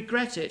and you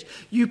regret it.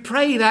 You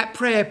pray that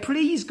prayer,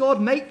 please God,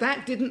 make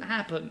that didn't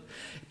happen.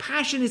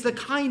 Passion is the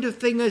kind of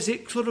thing as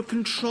it sort of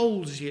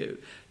controls you.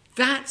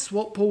 That's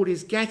what Paul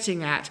is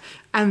getting at.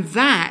 And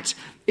that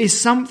is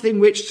something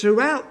which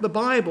throughout the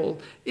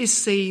Bible is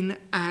seen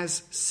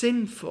as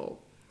sinful.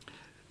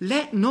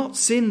 Let not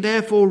sin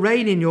therefore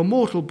reign in your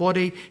mortal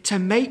body to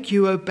make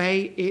you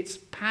obey its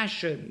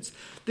passions.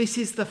 This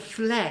is the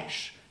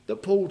flesh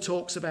that Paul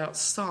talks about,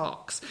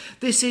 sarx.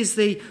 This is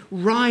the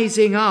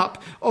rising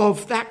up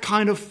of that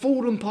kind of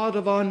fallen part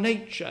of our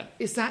nature.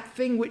 It's that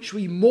thing which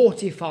we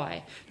mortify,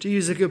 to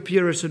use a good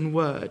Puritan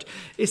word.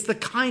 It's the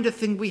kind of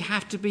thing we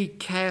have to be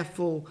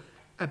careful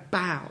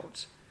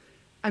about.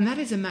 And that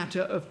is a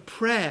matter of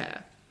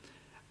prayer.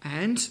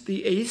 And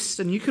the East,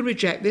 and you can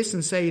reject this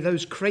and say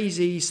those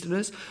crazy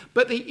Easterners,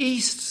 but the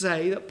East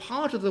say that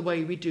part of the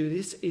way we do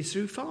this is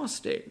through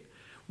fasting.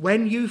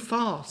 When you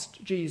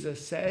fast,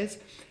 Jesus says,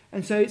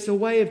 and so it's a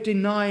way of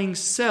denying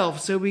self,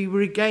 so we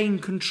regain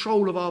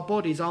control of our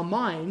bodies. Our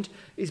mind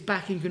is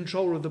back in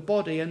control of the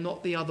body and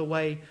not the other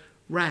way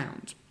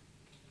round.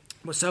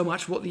 Well, so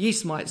much what the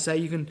East might say.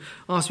 You can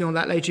ask me on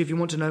that later if you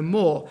want to know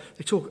more.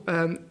 They talk.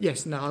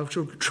 I'll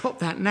drop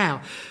that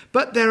now.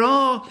 But there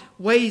are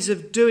ways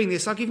of doing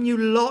this. I've given you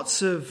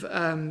lots of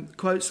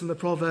quotes from the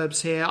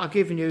Proverbs here. I've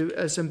given you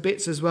some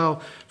bits as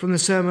well from the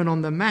Sermon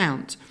on the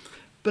Mount.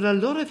 But a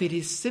lot of it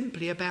is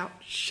simply about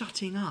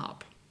shutting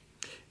up.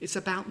 It's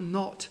about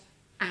not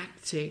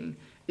acting.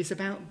 It's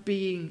about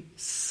being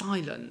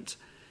silent.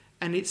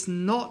 And it's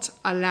not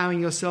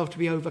allowing yourself to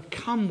be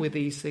overcome with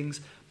these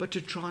things, but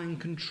to try and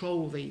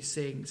control these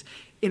things.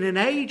 In an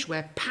age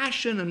where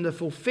passion and the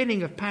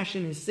fulfilling of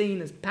passion is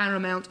seen as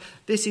paramount,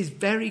 this is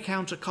very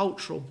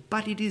countercultural,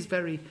 but it is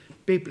very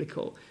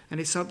biblical, and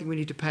it's something we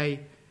need to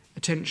pay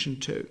attention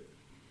to.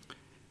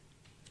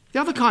 The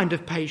other kind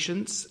of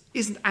patience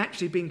isn't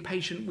actually being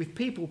patient with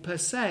people per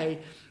se,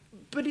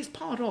 but it's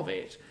part of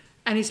it,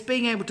 and it's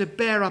being able to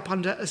bear up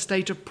under a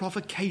state of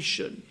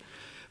provocation.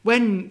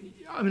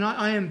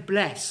 I am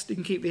blessed, you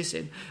can keep this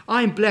in,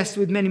 I am blessed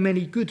with many,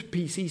 many good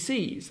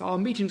PCCs. Our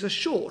meetings are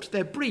short,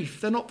 they're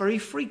brief, they're not very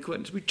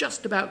frequent. We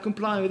just about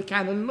comply with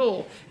canon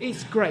law.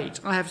 It's great.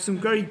 I have some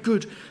very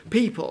good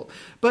people.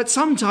 But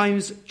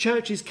sometimes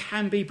churches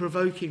can be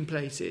provoking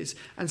places,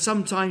 and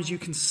sometimes you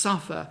can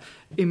suffer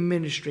in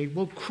ministry.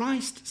 Well,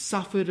 Christ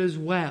suffered as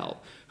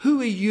well.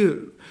 Who are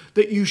you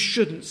that you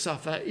shouldn't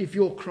suffer if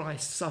your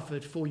Christ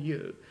suffered for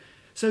you?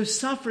 So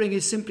suffering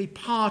is simply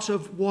part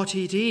of what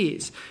it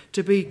is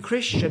to be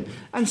Christian.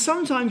 And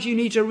sometimes you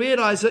need to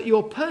realise that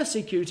your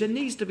persecutor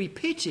needs to be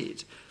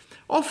pitied.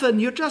 Often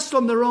you're just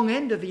on the wrong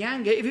end of the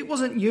anger. If it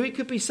wasn't you, it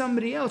could be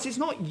somebody else. It's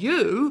not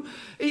you.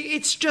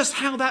 It's just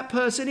how that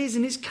person is,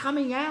 and it's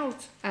coming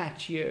out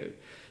at you.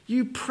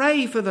 You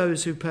pray for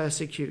those who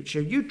persecute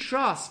you. You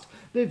trust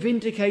that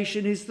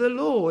vindication is the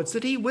Lord's,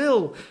 that he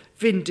will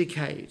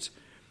vindicate.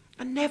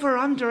 And never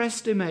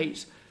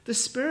underestimate the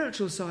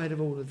spiritual side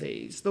of all of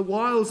these, the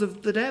wiles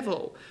of the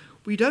devil.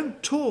 We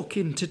don't talk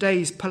in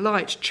today's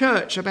polite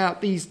church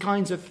about these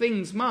kinds of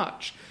things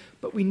much,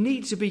 but we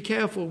need to be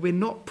careful we're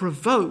not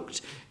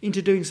provoked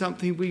into doing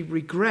something we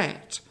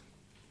regret.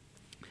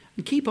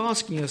 And keep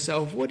asking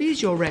yourself, what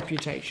is your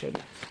reputation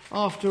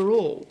after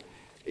all?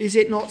 Is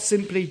it not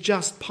simply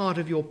just part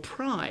of your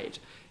pride?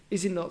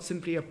 Is it not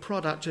simply a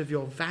product of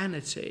your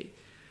vanity?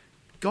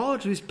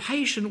 God is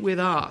patient with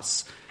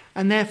us,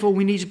 and therefore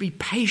we need to be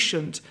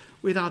patient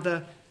with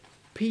other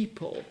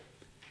people.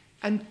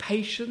 And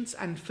patience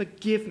and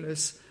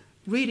forgiveness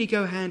really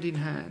go hand in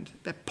hand.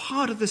 They're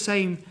part of the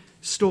same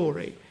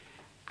story.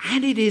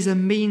 And it is a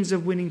means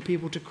of winning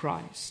people to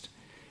Christ.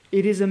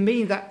 It is a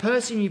means, that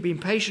person you've been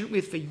patient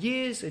with for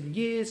years and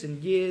years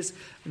and years,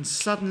 and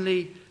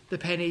suddenly the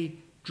penny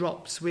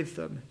drops with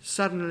them.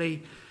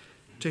 Suddenly,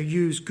 to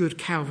use good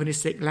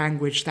Calvinistic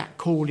language, that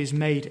call is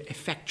made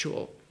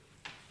effectual.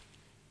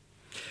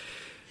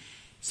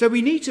 So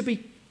we need to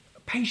be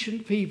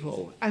patient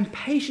people, and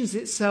patience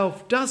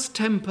itself does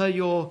temper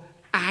your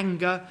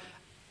anger,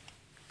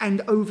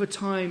 and over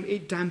time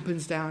it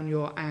dampens down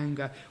your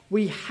anger.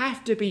 We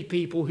have to be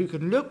people who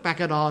can look back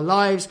at our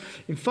lives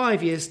in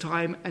 5 years'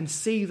 time and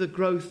see the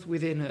growth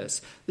within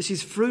us. This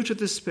is fruit of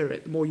the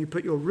Spirit. The more you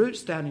put your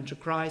roots down into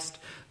Christ,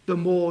 the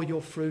more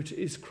your fruit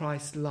is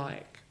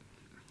Christ-like.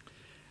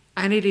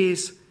 And it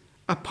is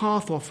a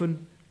path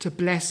often to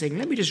blessing.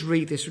 Let me just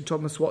read this from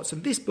Thomas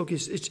Watson. This book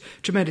is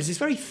tremendous. It's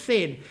very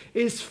thin.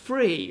 It's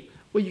free.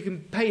 Well, you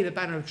can pay the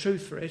Banner of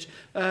Truth for it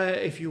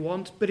if you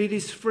want, but it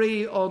is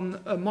free on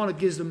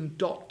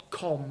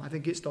monogism.com. I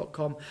think it's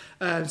 .com.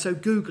 So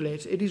Google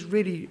it. It is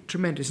really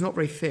tremendous. It's not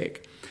very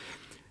thick.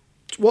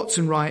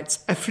 Watson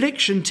writes,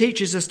 affliction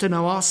teaches us to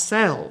know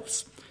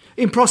ourselves.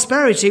 In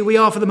prosperity, we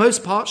are for the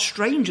most part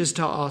strangers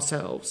to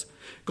ourselves.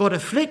 God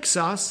afflicts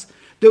us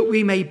that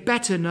we may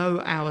better know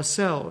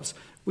ourselves.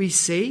 We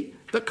see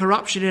that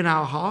corruption in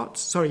our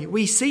hearts in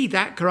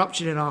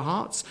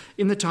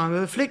the time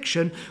of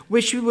affliction,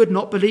 which we would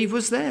not believe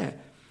was there.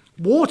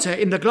 Water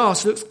in the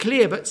glass looks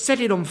clear, but set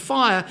it on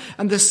fire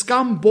and the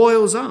scum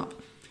boils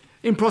up.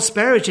 In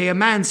prosperity, a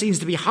man seems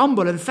to be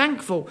humble and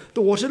thankful.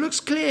 The water looks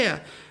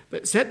clear,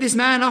 but set this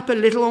man up a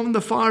little on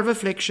the fire of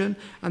affliction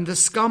and the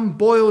scum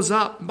boils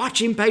up.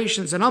 Much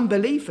impatience and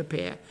unbelief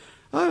appear.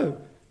 Oh,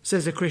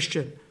 says a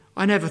Christian,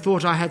 I never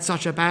thought I had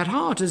such a bad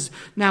heart as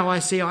now I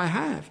see I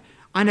have.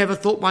 I never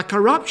thought my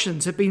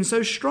corruptions had been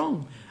so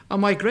strong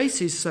and my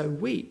graces so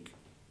weak.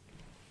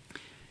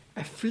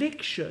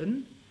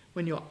 Affliction,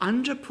 when you're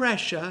under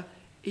pressure,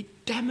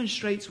 it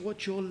demonstrates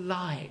what you're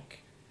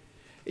like.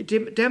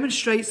 It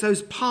demonstrates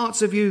those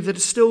parts of you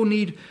that still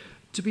need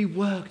to be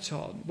worked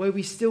on, where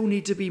we still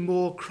need to be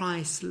more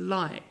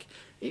Christ-like.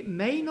 It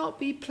may not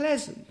be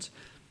pleasant,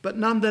 but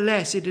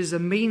nonetheless it is a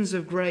means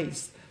of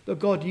grace that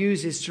God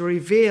uses to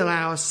reveal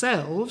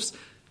ourselves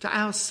to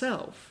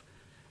ourselves.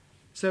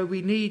 So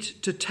we need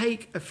to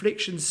take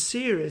affliction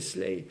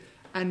seriously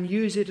and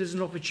use it as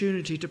an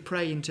opportunity to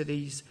pray into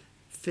these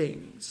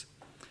things.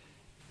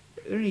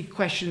 Are there any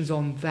questions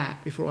on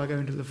that before I go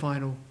into the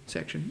final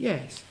section?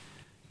 Yes.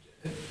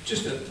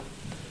 Just a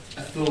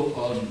thought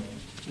on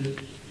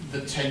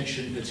the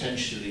tension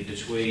potentially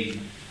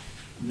between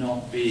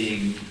not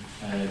being,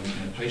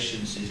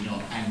 patience is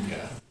not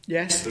anger.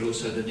 Yes. But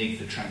also the need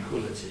for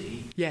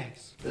tranquility.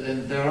 Yes. But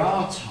then there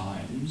are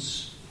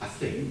times, I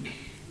think,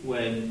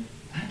 when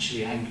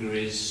actually anger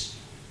is,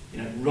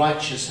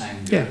 righteous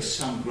anger, Yes.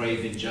 some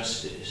grave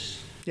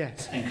injustice.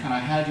 Yes. And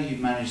how do you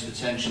manage the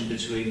tension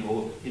between,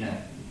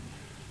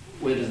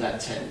 where does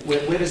that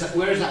where is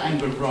that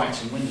anger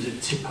right, and when does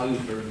it tip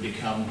over and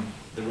become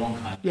the wrong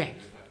kind of Yeah. anger?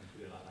 If I can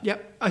put it like that?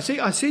 Yep. I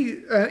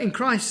see in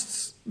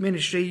Christ's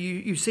ministry,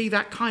 you see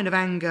that kind of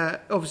anger,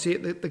 obviously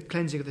at the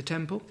cleansing of the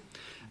temple.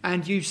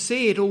 And you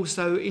see it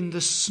also in the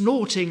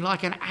snorting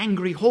like an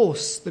angry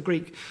horse, the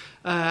Greek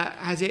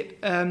has it,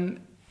 at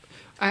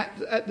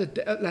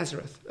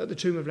Lazarus, at the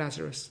tomb of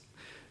Lazarus.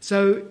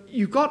 So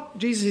you've got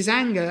Jesus'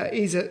 anger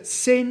is at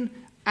sin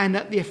and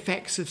at the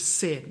effects of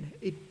sin.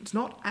 It's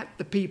not at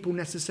the people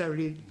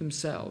necessarily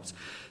themselves.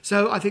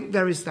 So I think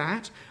there is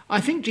that. I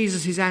think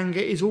Jesus' anger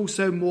is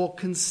also more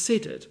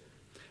considered.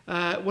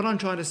 What I'm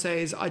trying to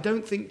say is I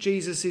don't think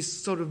Jesus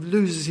sort of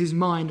loses his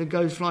mind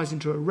and flies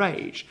into a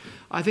rage.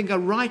 I think a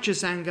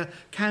righteous anger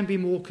can be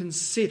more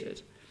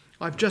considered.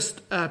 I've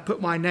just put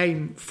my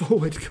name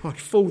forward, God,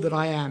 fool that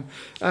I am,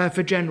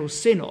 for General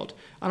Synod,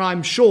 and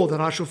I'm sure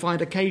that I shall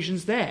find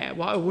occasions there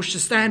where I wish to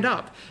stand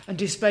up and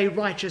display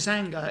righteous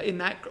anger in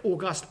that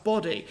august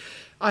body.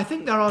 I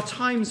think there are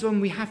times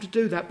when we have to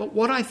do that, but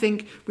what I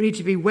think we need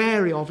to be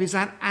wary of is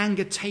that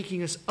anger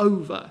taking us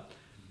over.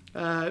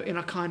 In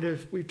a kind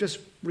of, we've just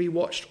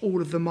rewatched all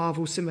of the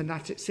Marvel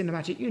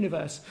cinematic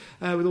universe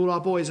with all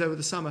our boys over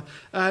the summer.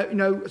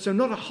 So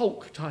not a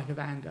Hulk type of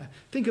anger.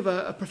 Think of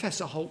a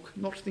Professor Hulk,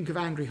 not think of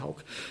Angry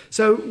Hulk.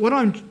 So what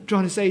I'm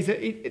trying to say is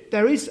that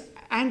there is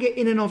anger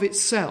in and of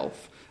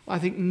itself, I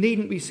think,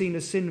 needn't be seen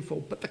as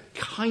sinful, but the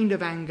kind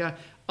of anger,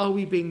 are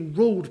we being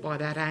ruled by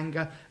that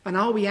anger? And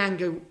are we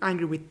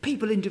angry with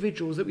people,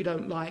 individuals that we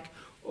don't like,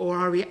 or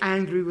are we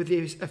angry with the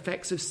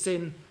effects of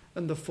sin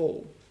and the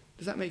fall?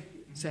 Does that make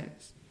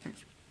sense?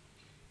 Thanks.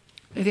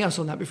 Anything else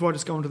on that before I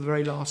just go on to the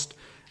very last,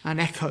 an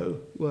echo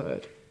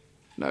word?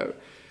 No.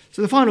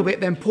 So the final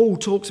bit then, Paul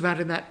talks about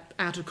in that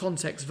out of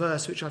context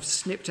verse, which I've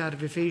snipped out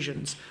of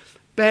Ephesians,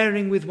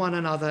 bearing with one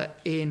another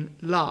in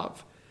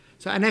love.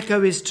 So an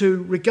echo is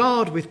to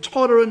regard with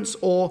tolerance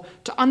or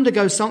to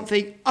undergo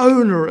something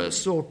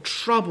onerous or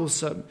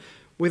troublesome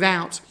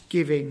without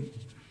giving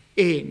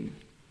in.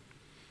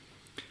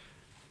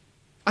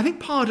 I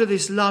think part of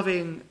this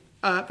loving,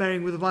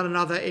 bearing with one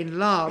another in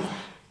love,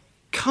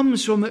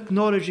 comes from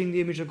acknowledging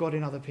the image of God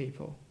in other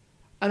people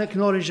and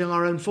acknowledging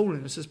our own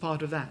fallenness as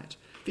part of that.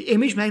 The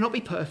image may not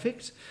be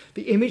perfect.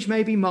 The image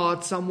may be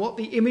marred somewhat.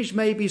 The image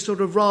may be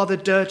sort of rather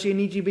dirty and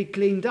need to be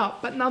cleaned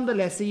up. But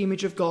nonetheless, the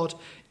image of God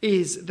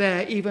is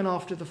there even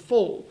after the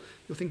fall.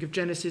 You'll think of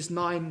Genesis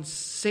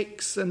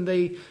 9:6 and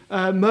the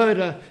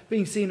murder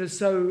being seen as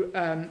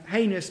so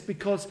heinous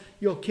because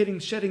you're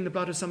shedding the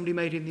blood of somebody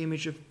made in the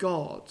image of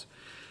God.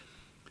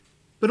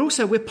 But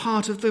also we're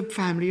part of the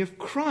family of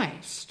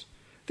Christ.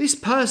 This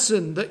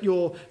person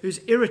who's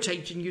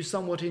irritating you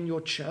somewhat in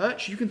your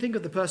church, you can think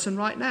of the person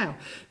right now.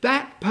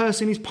 That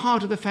person is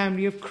part of the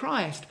family of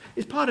Christ,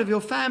 is part of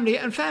your family,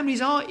 and families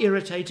are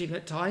irritating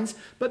at times,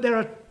 but there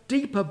are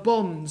deeper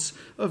bonds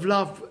of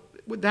love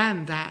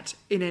than that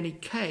in any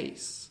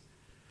case.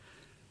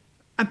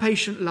 And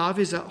patient love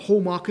is a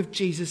hallmark of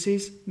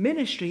Jesus'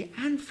 ministry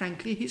and,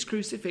 frankly, his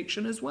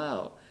crucifixion as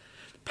well.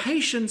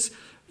 Patience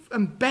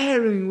and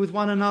bearing with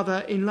one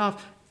another in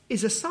love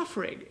is a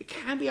suffering. It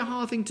can be a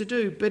hard thing to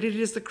do, but it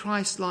is the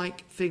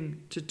Christ-like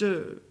thing to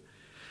do.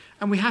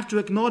 And we have to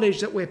acknowledge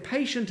that we're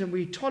patient and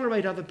we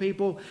tolerate other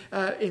people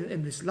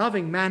in this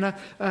loving manner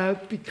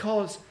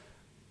because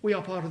we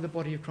are part of the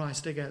body of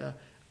Christ together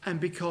and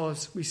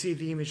because we see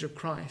the image of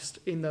Christ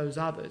in those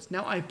others.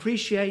 Now, I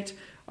appreciate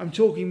I'm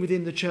talking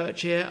within the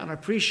church here, and I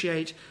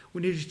appreciate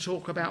we need to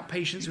talk about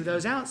patience with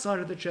those outside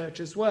of the church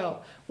as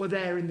well. We're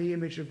there in the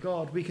image of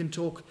God. We can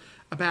talk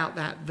about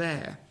that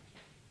there.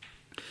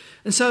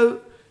 And so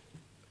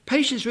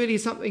patience really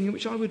is something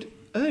which I would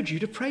urge you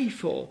to pray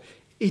for.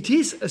 It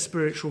is a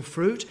spiritual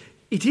fruit.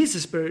 It is a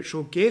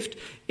spiritual gift.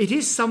 It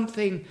is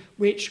something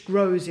which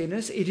grows in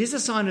us. It is a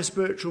sign of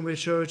spiritual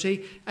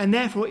maturity, and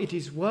therefore it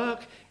is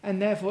work,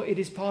 and therefore it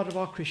is part of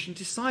our Christian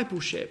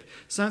discipleship,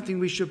 something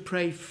we should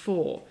pray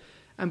for.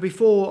 And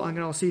before I'm going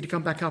to ask you to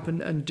come back up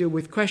and deal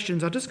with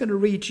questions, I'm just going to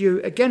read to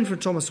you again from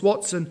Thomas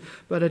Watson,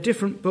 but a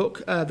different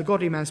book, The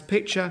Godly Man's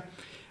Picture,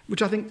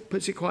 which I think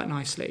puts it quite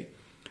nicely.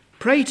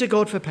 Pray to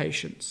God for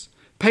patience.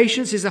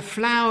 Patience is a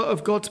flower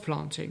of God's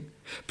planting.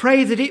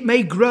 Pray that it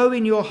may grow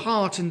in your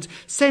heart and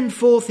send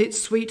forth its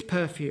sweet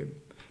perfume.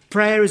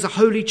 Prayer is a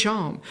holy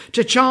charm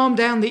to charm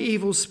down the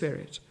evil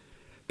spirit.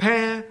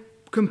 Prayer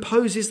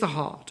composes the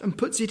heart and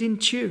puts it in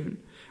tune,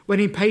 when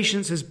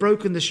impatience has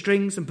broken the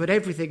strings and put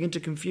everything into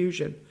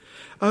confusion.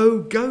 Oh,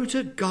 go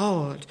to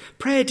God.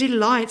 Prayer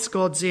delights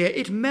God's ear.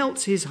 It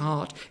melts his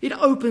heart. It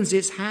opens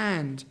its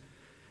hand.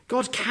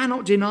 God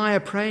cannot deny a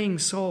praying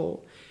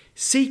soul.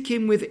 Seek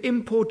him with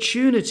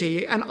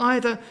importunity, and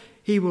either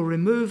he will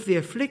remove the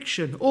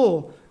affliction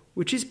or,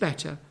 which is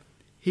better,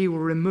 he will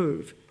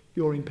remove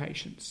your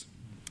impatience.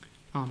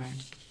 Amen.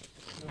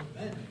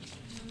 Amen.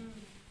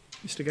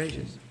 Mr.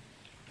 Gages.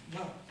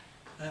 Well,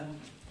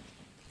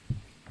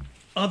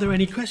 are there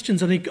any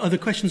questions? Any other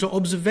questions or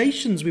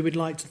observations we would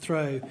like to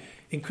throw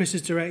in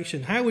Chris's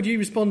direction? How would you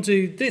respond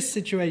to this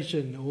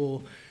situation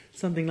or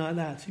something like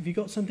that? Have you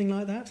got something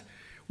like that?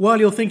 While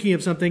you're thinking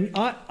of something,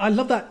 I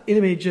love that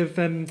image of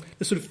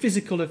the sort of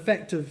physical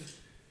effect of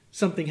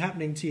something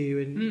happening to you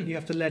and you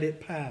have to let it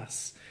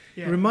pass.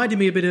 Yeah. It reminded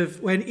me a bit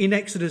of when in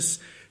Exodus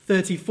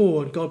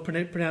 34 God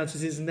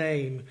pronounces his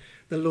name,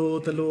 the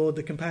Lord,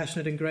 the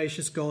compassionate and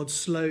gracious God,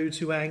 slow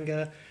to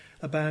anger,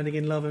 abounding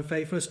in love and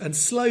faithfulness. And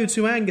slow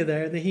to anger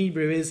there in the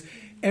Hebrew is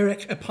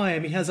erech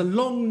apayim. He has a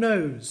long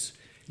nose.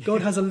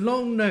 God has a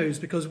long nose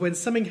because when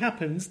something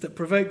happens that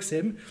provokes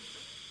him,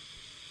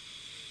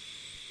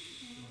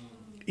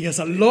 he has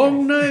a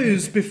long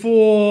nose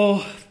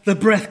before the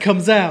breath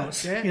comes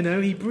out. Yeah. You know,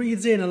 he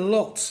breathes in a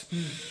lot.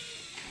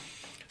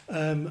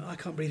 I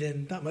can't breathe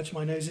in that much.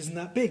 My nose isn't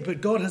that big, but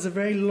God has a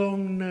very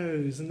long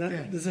nose, and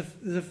that there's a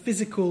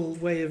physical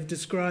way of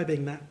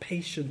describing that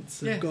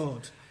patience of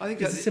God. I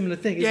think it's a similar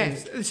thing,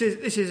 isn't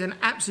it? This is an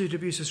absolute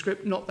abuse of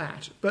scripture, not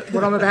that, but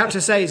what I'm about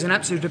to say is an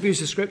absolute abuse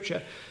of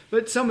scripture.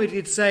 But somebody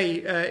did say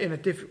in a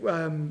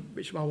different,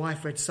 which my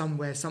wife read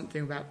somewhere,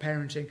 something about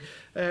parenting,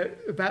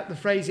 about the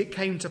phrase "it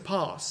came to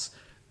pass."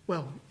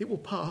 Well, it will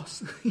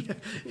pass.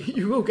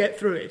 You will get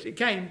through it. It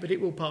came, but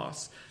it will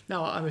pass.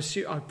 Now, I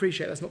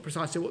appreciate that's not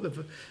precisely what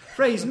the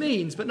phrase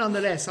means, but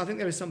nonetheless, I think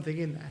there is something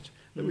in that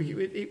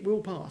it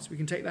will pass. We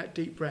can take that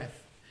deep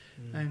breath,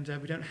 and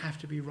we don't have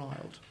to be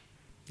riled.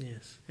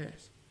 Yes.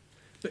 Yes.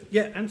 But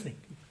yeah, Anthony.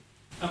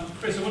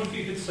 Chris, I wonder if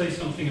you could say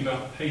something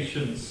about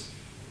patience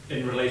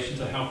in relation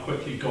to how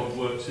quickly God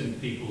works in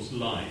people's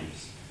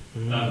lives.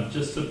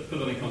 Just to put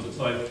that in context,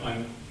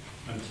 I'm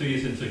 2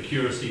 years into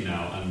curacy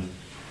now, and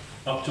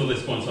up till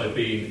this point I've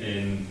been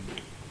in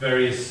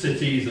various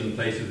cities and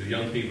places with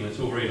young people, and it's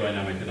all very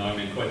dynamic, and I'm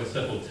in quite a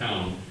settled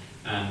town,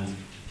 and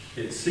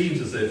it seems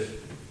as if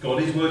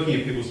God is working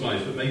in people's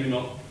lives, but maybe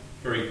not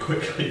very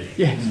quickly.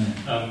 Yes.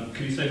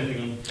 Can you say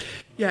anything on...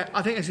 Yeah,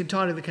 I think that's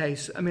entirely the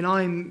case. I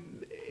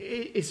mean,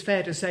 it's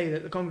fair to say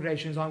that the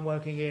congregations I'm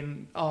working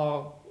in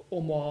are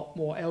or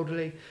more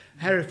elderly.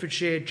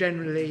 Herefordshire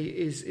generally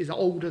is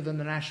older than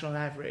the national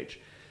average.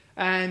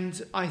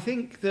 And I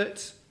think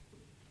that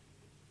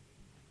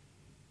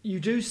you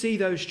do see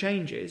those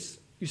changes.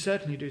 You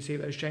certainly do see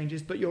those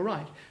changes, but you're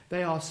right.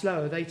 They are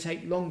slower. They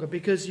take longer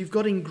because you've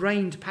got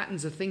ingrained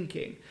patterns of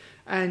thinking.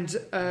 And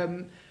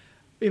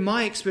in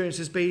my experience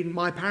has been,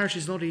 my parish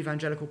is not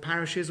evangelical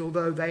parishes,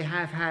 although they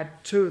have had,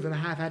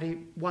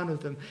 one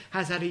of them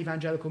has had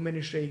evangelical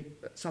ministry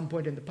at some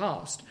point in the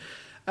past.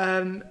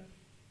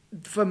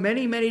 For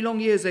many, many long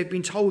years, they've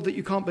been told that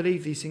you can't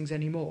believe these things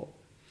anymore.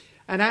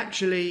 And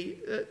actually,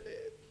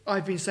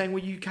 I've been saying,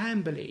 well, you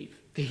can believe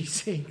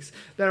these things.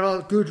 There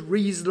are good,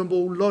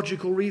 reasonable,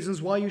 logical reasons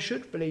why you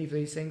should believe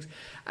these things.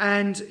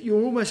 And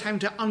you're almost having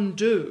to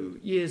undo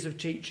years of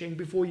teaching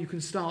before you can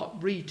start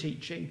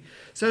reteaching.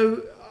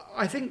 So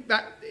I think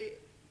that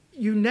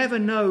you never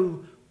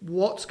know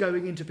what's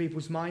going into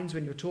people's minds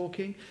when you're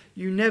talking.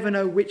 You never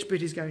know which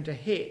bit is going to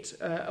hit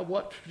at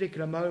what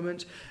particular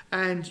moment.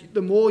 And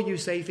the more you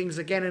say things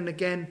again and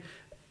again,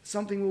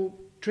 something will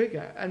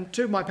trigger. And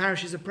two of my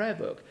parish is a prayer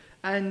book.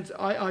 And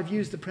I've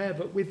used the prayer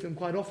book with them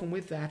quite often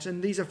with that.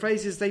 And these are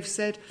phrases they've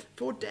said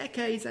for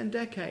decades and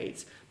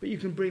decades, but you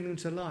can bring them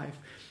to life.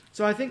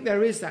 So I think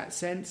there is that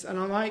sense. And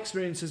my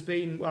experience has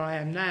been where I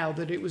am now,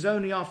 that it was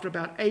only after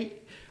about 8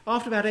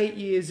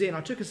 years in, I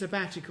took a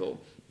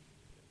sabbatical.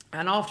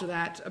 And after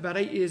that, about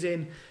 8 years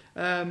in,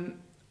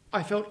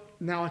 I felt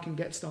now I can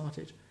get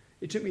started.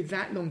 It took me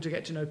that long to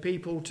get to know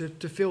people,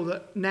 to feel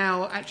that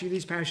now actually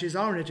these parishes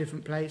are in a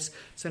different place.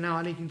 So now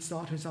I need to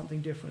start doing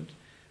something different.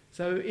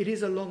 So it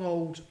is a long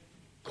old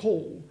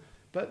call,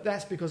 but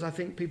that's because I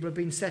think people have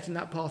been set in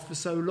that path for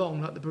so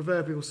long, like the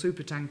proverbial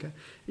supertanker.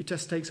 It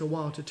just takes a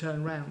while to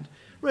turn round.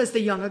 Whereas the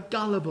young are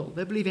gullible.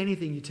 They believe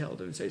anything you tell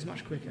them, so it's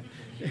much quicker.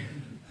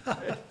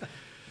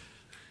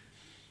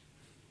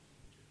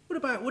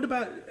 What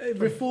about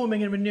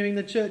reforming and renewing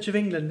the Church of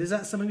England? Is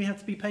that something we have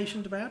to be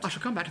patient about? I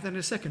shall come back to that in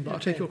a second, but I'll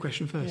take your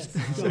question first.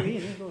 Yes. Go on,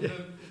 Ian, go on.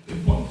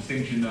 One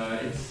distinction,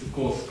 it's of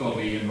course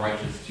godly and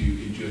righteous to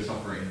endure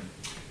suffering.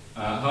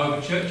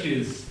 However,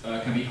 churches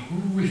can be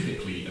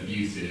horrifically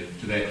abusive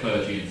to their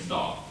clergy and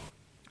staff.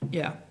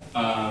 Yeah.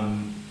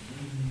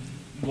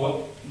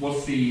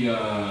 What's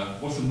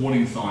the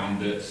warning sign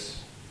that,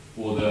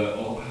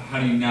 or how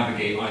do you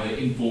navigate either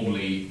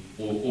informally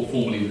or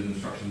formally within the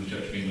structure of the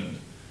Church of England?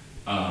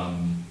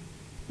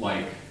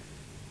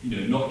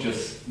 Not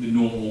just the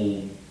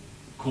normal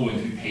calling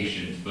to be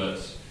patient, but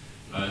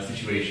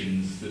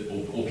situations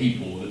or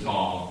people that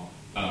are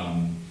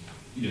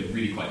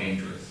really quite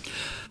dangerous?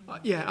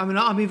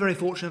 I've been very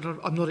fortunate.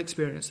 I've not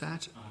experienced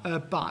that,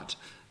 but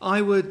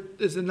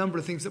there's a number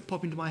of things that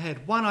pop into my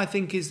head. One, I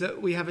think, is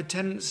that we have a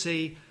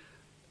tendency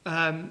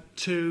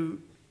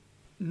to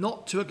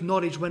not to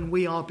acknowledge when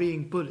we are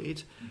being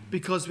bullied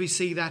because we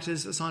see that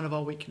as a sign of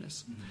our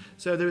weakness.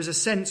 So there is a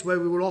sense where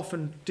we will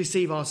often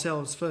deceive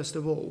ourselves, first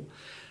of all.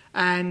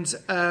 And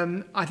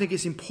I think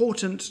it's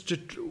important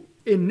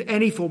in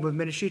any form of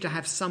ministry to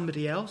have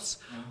somebody else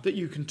that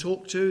you can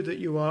talk to,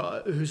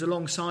 who's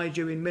alongside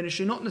you in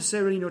ministry, not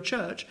necessarily in your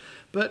church,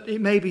 but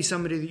it may be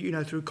somebody that you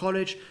know through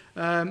college.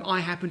 I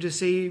happen to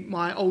see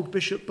my old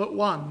bishop but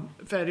one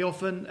fairly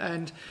often,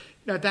 and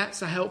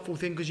that's a helpful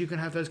thing because you can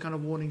have those kind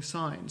of warning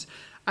signs.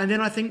 And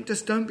then I think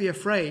just don't be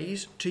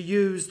afraid to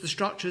use the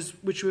structures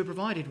which we're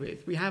provided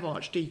with. We have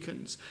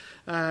archdeacons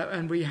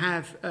and we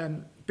have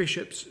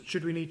bishops,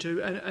 should we need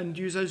to, and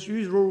use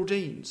rural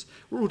deans.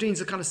 Rural deans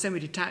are kind of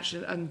semi-detached,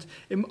 and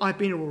I've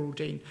been a rural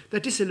dean.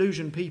 They're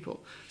disillusioned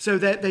people, so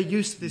they're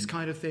used to this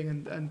kind of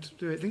thing and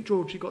do it. I think,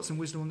 George, you've got some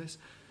wisdom on this.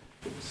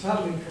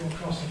 Sadly, come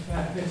across a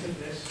fair bit of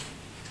this,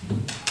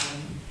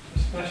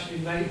 especially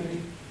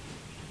lately,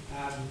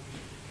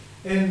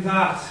 in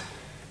that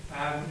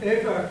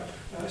if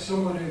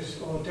someone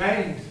who's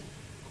ordained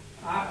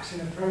acts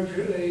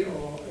inappropriately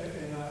or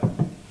in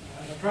an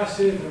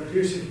oppressive or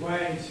abusive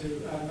way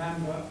to a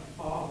member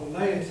of the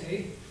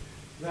laity,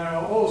 there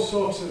are all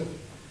sorts of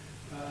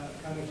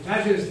kind of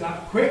measures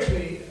that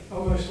quickly,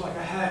 almost like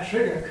a hair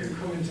trigger, can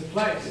come into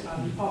place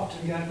and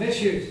often get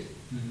misused.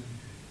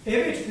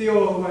 If it's the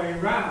other way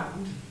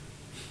around,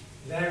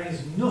 there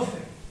is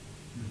nothing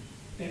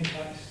in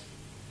place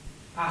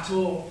at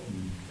all.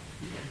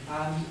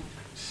 And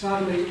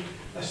sadly,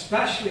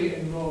 especially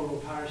in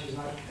rural parishes,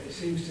 it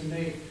seems to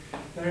me,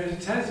 there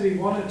tends to be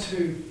one or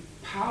two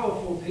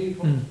powerful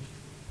people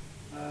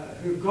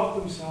who've got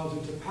themselves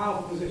into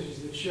powerful positions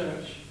in the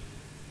church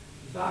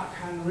that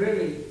can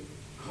really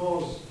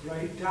cause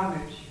great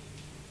damage.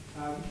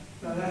 And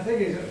the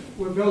thing is that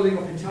we're building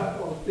up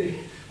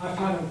I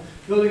find I'm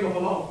building up a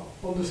lot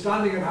of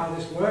understanding of how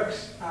this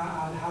works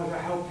and how to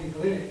help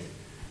people in it.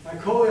 I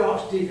call the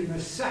archdeacon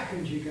the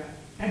second you get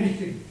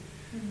anything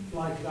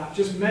like that.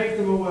 Just make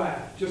them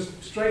aware.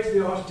 Just straight to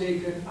the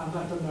archdeacon and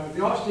let them know. If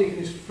the archdeacon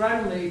is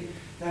friendly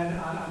then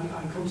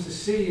and comes to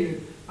see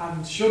you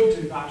and should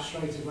do that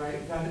straight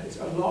away, then it's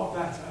a lot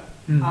better.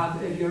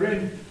 And if you're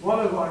in one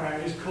of our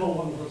areas, call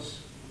one of us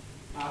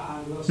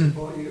and we'll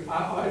support you.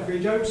 If we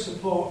don't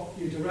support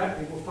you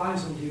directly, we'll find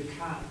somebody who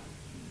can.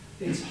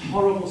 It's a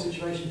horrible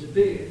situation to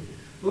be in,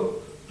 but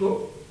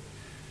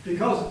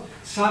because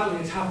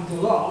sadly it's happened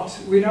a lot,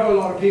 we know a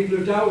lot of people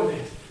who've dealt with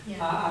it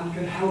and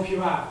can help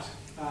you out.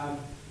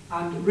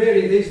 And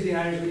really, these are the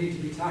areas we need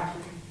to be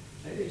tackling.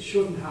 It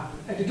shouldn't happen.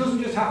 And it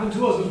doesn't just happen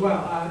to us as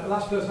well. The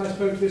last person I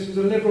spoke to this was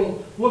a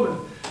Liberal woman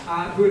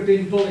who had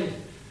been bullied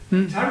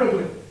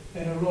terribly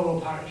in a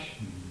rural parish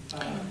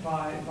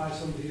by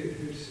somebody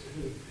who.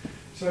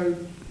 So,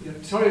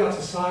 sorry that's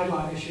a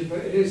sideline issue, but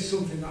it is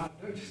something that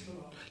I've noticed a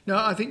lot. No,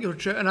 I think you're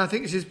true, and I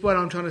think this is what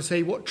I'm trying to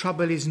say. What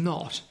trouble is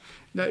not.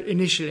 No,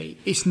 initially,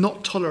 it's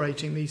not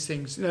tolerating these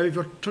things.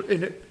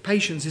 If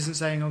patience isn't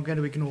saying I'm going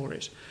to ignore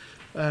it,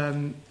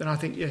 then I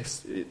think yes,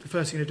 the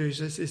first thing to do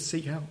is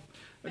seek help,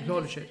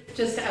 acknowledge it.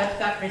 Just to add to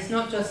that, Chris,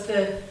 not just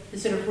the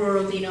sort of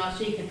rural dean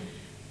archdeacon,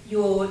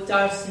 your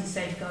diocesan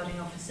safeguarding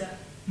officer.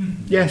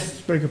 Yes,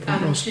 very good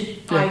point.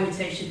 I would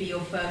say should be your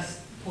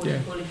first port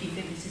of call if you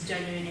think this is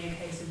genuinely a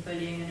case of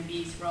bullying and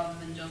abuse rather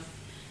than just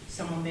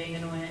someone being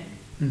annoying.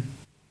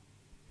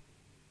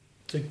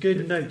 It's a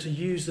good note to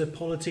use the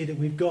polity that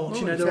we've got.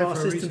 There are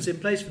systems in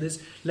place for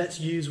this. Let's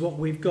use what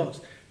we've got.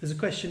 There's a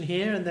question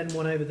here and then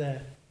one over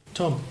there.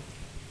 Tom.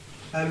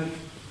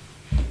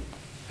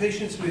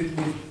 Patience with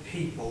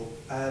people.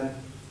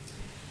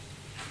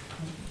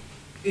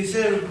 Is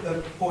there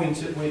a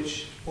point at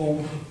which,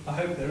 or I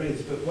hope there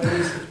is, but when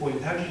is the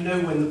point? How do you know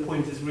when the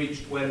point is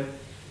reached when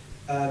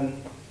there's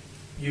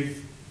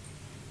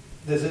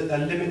a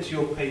limit to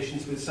your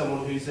patience with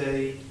someone who's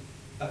a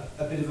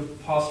bit of a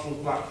pastoral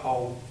black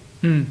hole?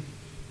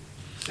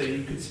 So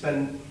you could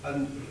spend,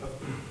 and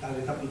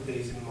a couple of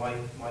these in my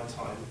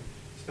time,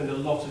 spend a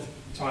lot of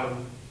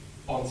time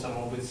on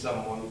someone with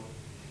someone,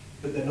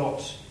 but they're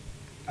not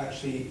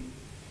actually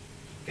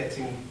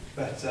getting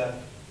better,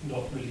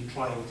 not really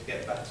trying to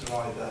get better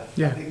either.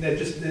 I think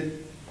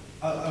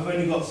I've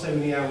only got so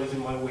many hours in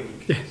my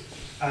week,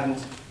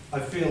 and I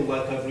feel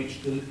like I've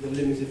reached the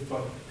limit of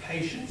my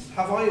patience.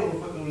 Have I,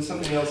 or is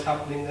something else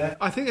happening there?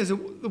 I think there's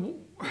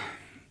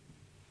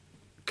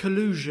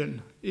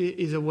collusion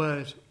is a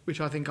word which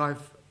I think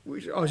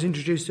which I was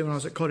introduced to when I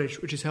was at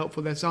college, which is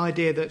helpful. There's the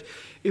idea that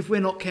if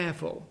we're not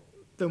careful,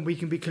 then we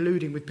can be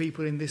colluding with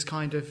people in this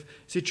kind of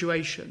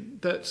situation,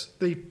 that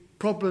the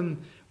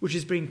problem which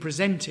is being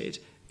presented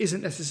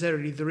isn't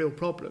necessarily the real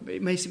problem.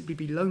 It may simply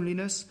be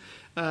loneliness.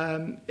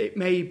 It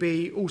may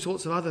be all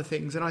sorts of other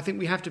things. And I think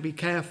we have to be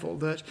careful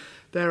that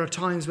there are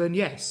times when,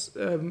 yes,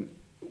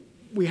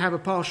 we have a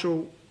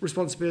partial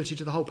responsibility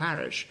to the whole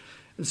parish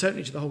and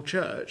certainly to the whole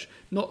church,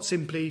 not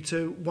simply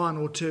to one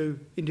or two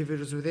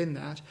individuals within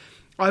that.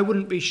 I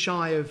wouldn't be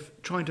shy of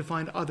trying to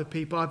find other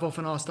people. I've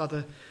often asked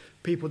other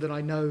people that I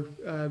know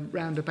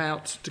round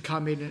about to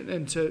come in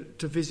and to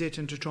visit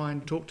and to try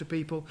and talk to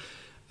people.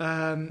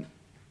 Or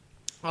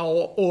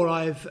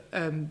I've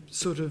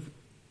sort of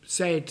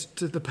said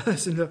to the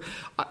person that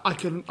I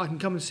can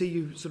come and see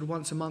you sort of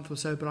once a month or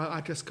so, but I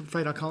just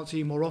afraid I can't see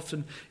you more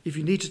often. If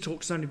you need to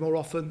talk to somebody more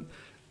often,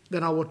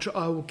 then I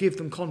will give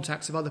them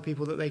contacts of other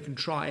people that they can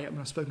try. I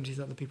mean, I've spoken to these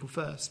other people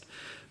first,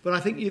 but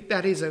I think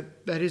that is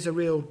a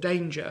real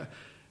danger.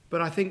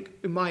 But I think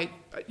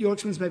your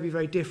experience may be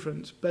very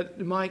different, but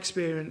in my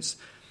experience,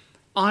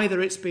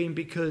 either it's been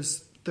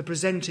because the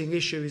presenting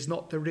issue is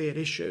not the real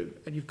issue,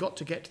 and you've got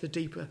to get to the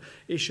deeper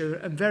issue.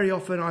 And very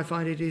often I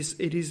find it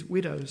is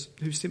widows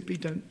who simply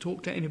don't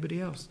talk to anybody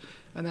else,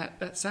 and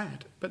that's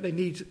sad. But they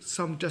need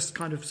some just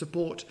kind of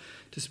support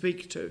to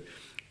speak to.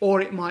 Or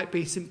it might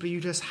be simply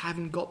you just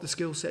haven't got the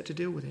skill set to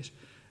deal with it,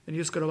 and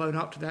you just got to own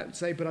up to that and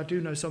say, but I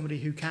do know somebody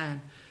who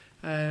can,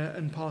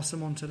 and pass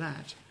them on to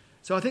that.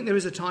 So I think there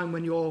is a time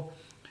when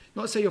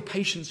not to say your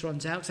patience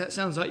runs out, because that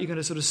sounds like you're going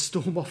to sort of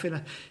storm off in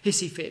a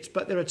hissy fit,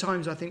 but there are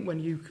times, I think, when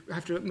you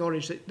have to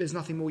acknowledge that there's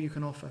nothing more you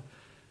can offer.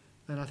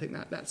 And I think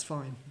that's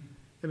fine.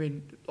 I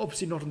mean,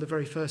 obviously not on the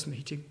very first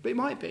meeting, but it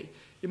might be.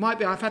 It might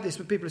be. I've had this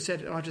when people have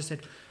said, and I've just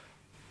said,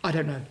 I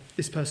don't know,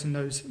 this person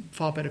knows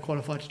far better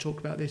qualified to talk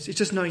about this. It's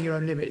just knowing your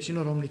own limits.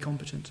 You're not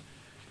omnicompetent.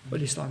 Or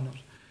at least I'm not.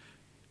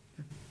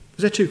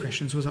 Was there two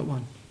questions, or was that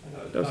one?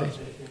 That was it.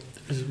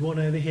 There's one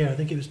over here. I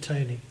think it was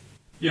Tony.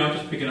 Yeah, I'm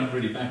just picking up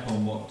really back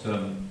on what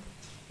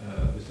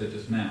was said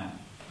just now.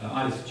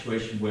 I had a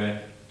situation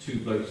where two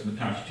blokes in the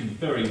parish, two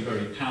very,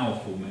 very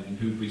powerful men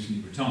who'd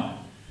recently retired,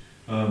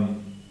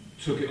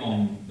 took it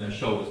on their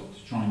shoulders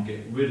to try and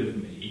get rid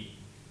of me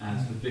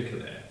as the vicar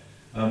there.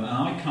 And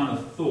I kind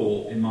of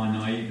thought, in my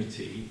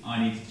naivety,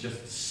 I needed to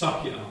just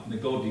suck it up. And the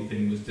godly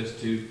thing was just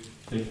to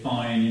say,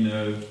 fine,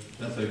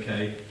 that's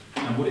okay.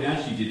 And what it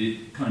actually did,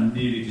 it kind of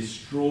nearly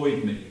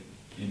destroyed me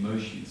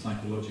emotionally,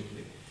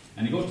 psychologically.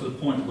 And it got to the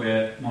point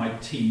where my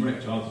team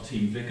rector, I was a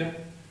team vicar,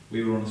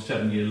 we were on a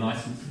 7-year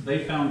licence.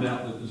 They found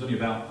out that there was only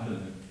about,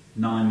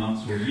 9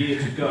 months or a year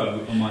to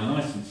go on my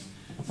licence.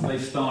 So they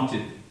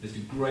started, they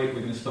said, great,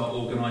 we're going to start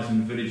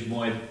organising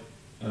village-wide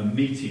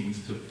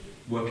meetings to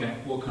work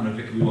out what kind of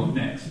vicar we want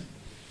next.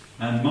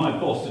 And my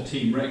boss, the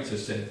team rector,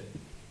 said,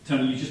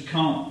 Tony, you just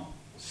can't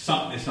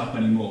suck this up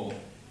anymore.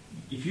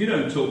 If you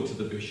don't talk to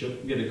the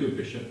bishop, get a good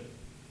bishop,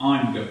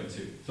 I'm going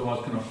to. So I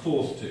was kind of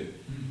forced to.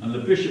 And the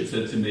bishop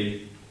said to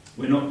me,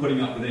 we're not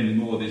putting up with any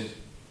more of this,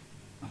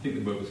 I think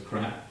the word was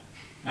crap.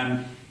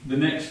 And the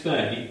next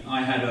day,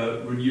 I had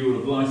a renewal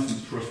of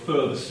licence for a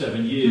further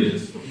 7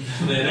 years. So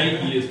they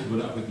had 8 years to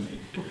put up with me.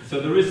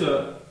 So there is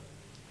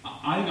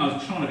I think I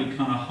was trying to be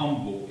kind of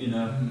humble in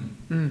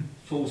a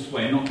false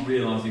way, not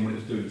realising what it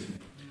was doing to me.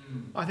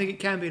 I think it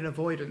can be an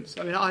avoidance.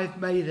 I mean, I've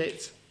made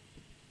it,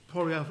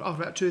 probably after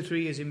about 2 or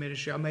 3 years in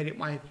ministry, I made it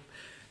my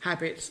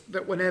habit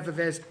that whenever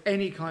there's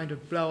any kind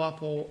of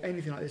blow-up or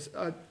anything like this,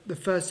 the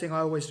first thing I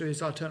always do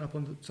is I turn up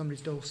on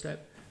somebody's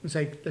doorstep and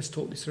say, let's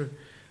talk this through.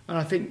 And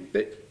I think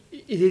that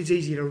it is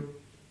easy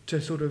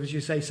to sort of, as you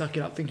say, suck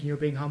it up thinking you're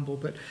being humble,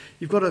 but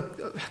you've got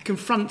to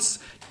confront.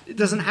 It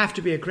doesn't have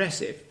to be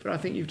aggressive, but I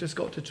think you've just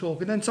got to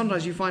talk. And then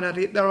sometimes you find out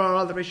there are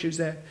other issues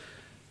there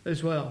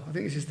as well. I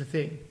think this is the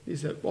thing,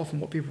 is that often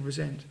what people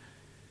present. Do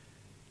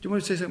you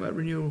want to say something about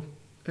renewal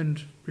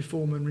and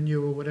reform and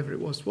renewal, whatever it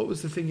was? What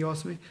was the thing you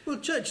asked me? Well,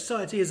 Church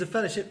Society is a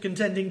fellowship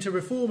contending to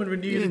reform and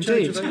renew the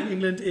Church of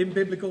England in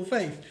biblical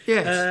faith.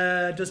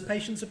 Yes. Does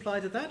patience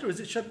apply to that, or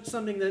is it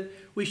something that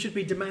we should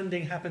be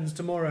demanding happens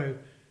tomorrow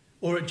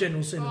or at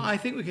General Synod? I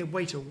think we can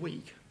wait a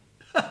week.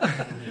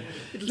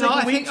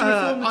 I think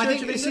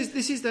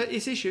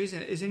this issue,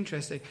 isn't it? Is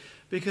interesting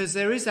because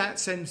there is that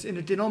sense in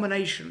a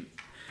denomination.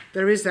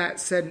 There is that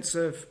sense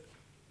of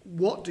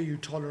what do you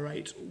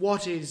tolerate,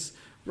 what is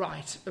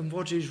right and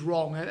what is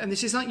wrong, and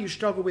this is something you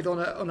struggle with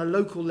on a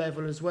local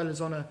level as well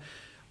as on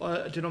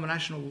a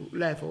denominational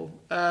level.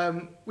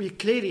 We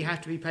clearly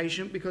have to be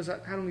patient because how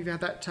long have you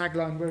had that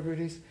tagline, wherever it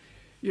is,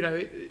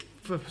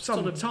 for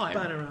some time?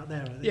 Banner out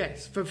there, I think.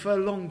 Yes, for a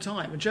long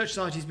time, and Church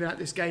Society's been at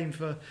this game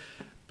for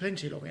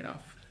plenty long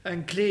enough,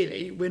 and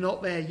clearly we're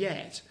not there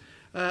yet.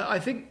 I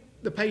think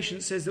the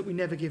patience says that we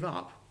never give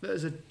up.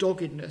 There's a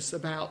doggedness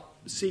about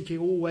seeking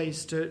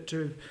always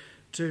to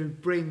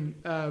bring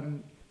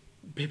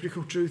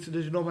biblical truth to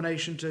the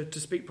denomination, to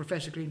speak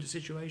prophetically into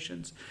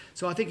situations.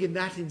 So I think in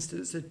that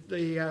instance,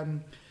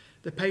 the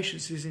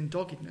patience is in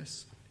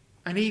doggedness.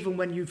 And even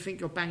when you think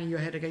you're banging your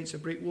head against a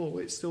brick wall,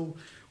 we're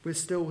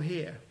still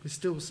here. We're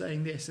still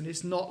saying this, and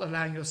it's not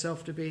allowing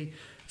yourself to be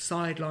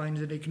sidelined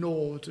and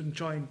ignored and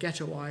try and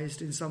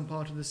ghettoised in some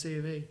part of the C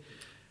of E.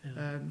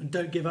 And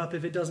don't give up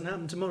if it doesn't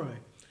happen tomorrow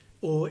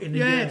or in a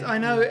year. Yeah, I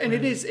know, and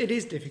it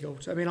is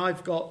difficult. I mean,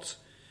 I've got,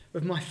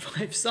 of my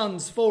 5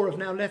 sons, 4 have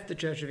now left the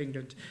Church of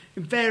England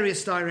in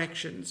various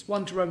directions.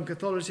 1 to Roman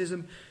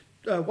Catholicism,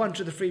 one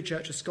to the Free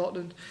Church of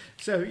Scotland.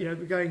 So, we're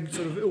going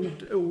sort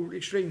of all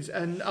extremes,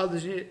 and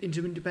others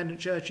into independent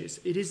churches.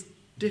 It is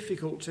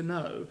difficult to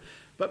know,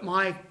 but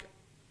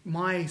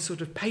my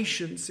sort of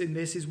patience in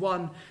this is,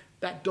 one,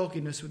 that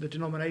doggedness with the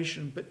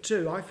denomination, but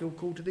two, I feel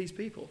called to these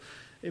people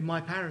in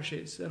my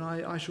parishes, and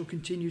I shall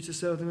continue to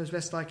serve them as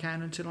best I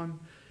can until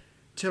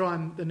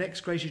the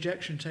next great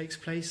ejection takes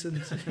place,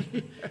 and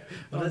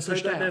well, let's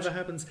hope that never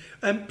happens.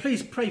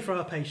 Please pray for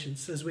our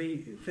patience as we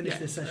finish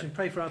this session.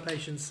 Pray for our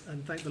patience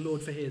and thank the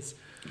Lord for his.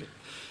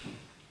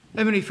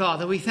 Heavenly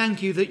Father, we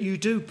thank you that you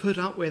do put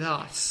up with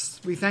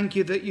us. We thank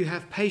you that you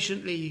have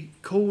patiently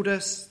called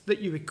us, that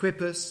you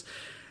equip us,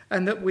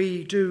 and that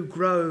we do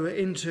grow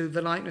into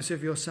the likeness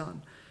of your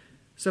Son.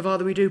 So,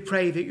 Father, we do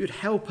pray that you'd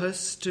help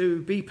us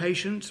to be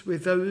patient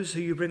with those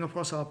who you bring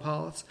across our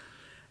paths.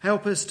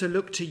 Help us to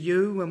look to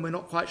you when we're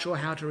not quite sure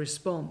how to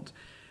respond.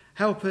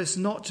 Help us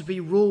not to be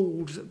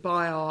ruled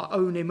by our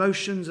own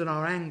emotions and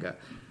our anger,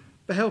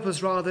 but help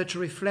us rather to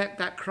reflect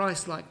that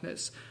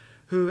Christ-likeness,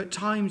 who at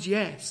times,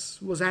 yes,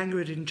 was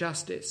angry at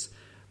injustice,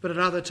 but at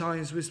other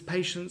times was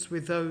patient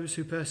with those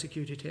who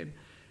persecuted him.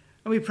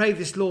 And we pray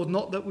this, Lord,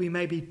 not that we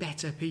may be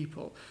better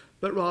people,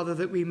 but rather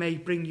that we may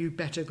bring you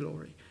better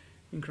glory.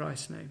 In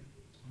Christ's name.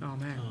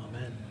 Amen.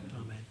 Amen.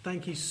 Amen.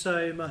 Thank you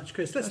so much,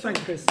 Chris. Let's thank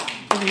Chris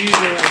in the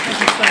usual way. Thank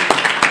you so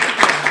much.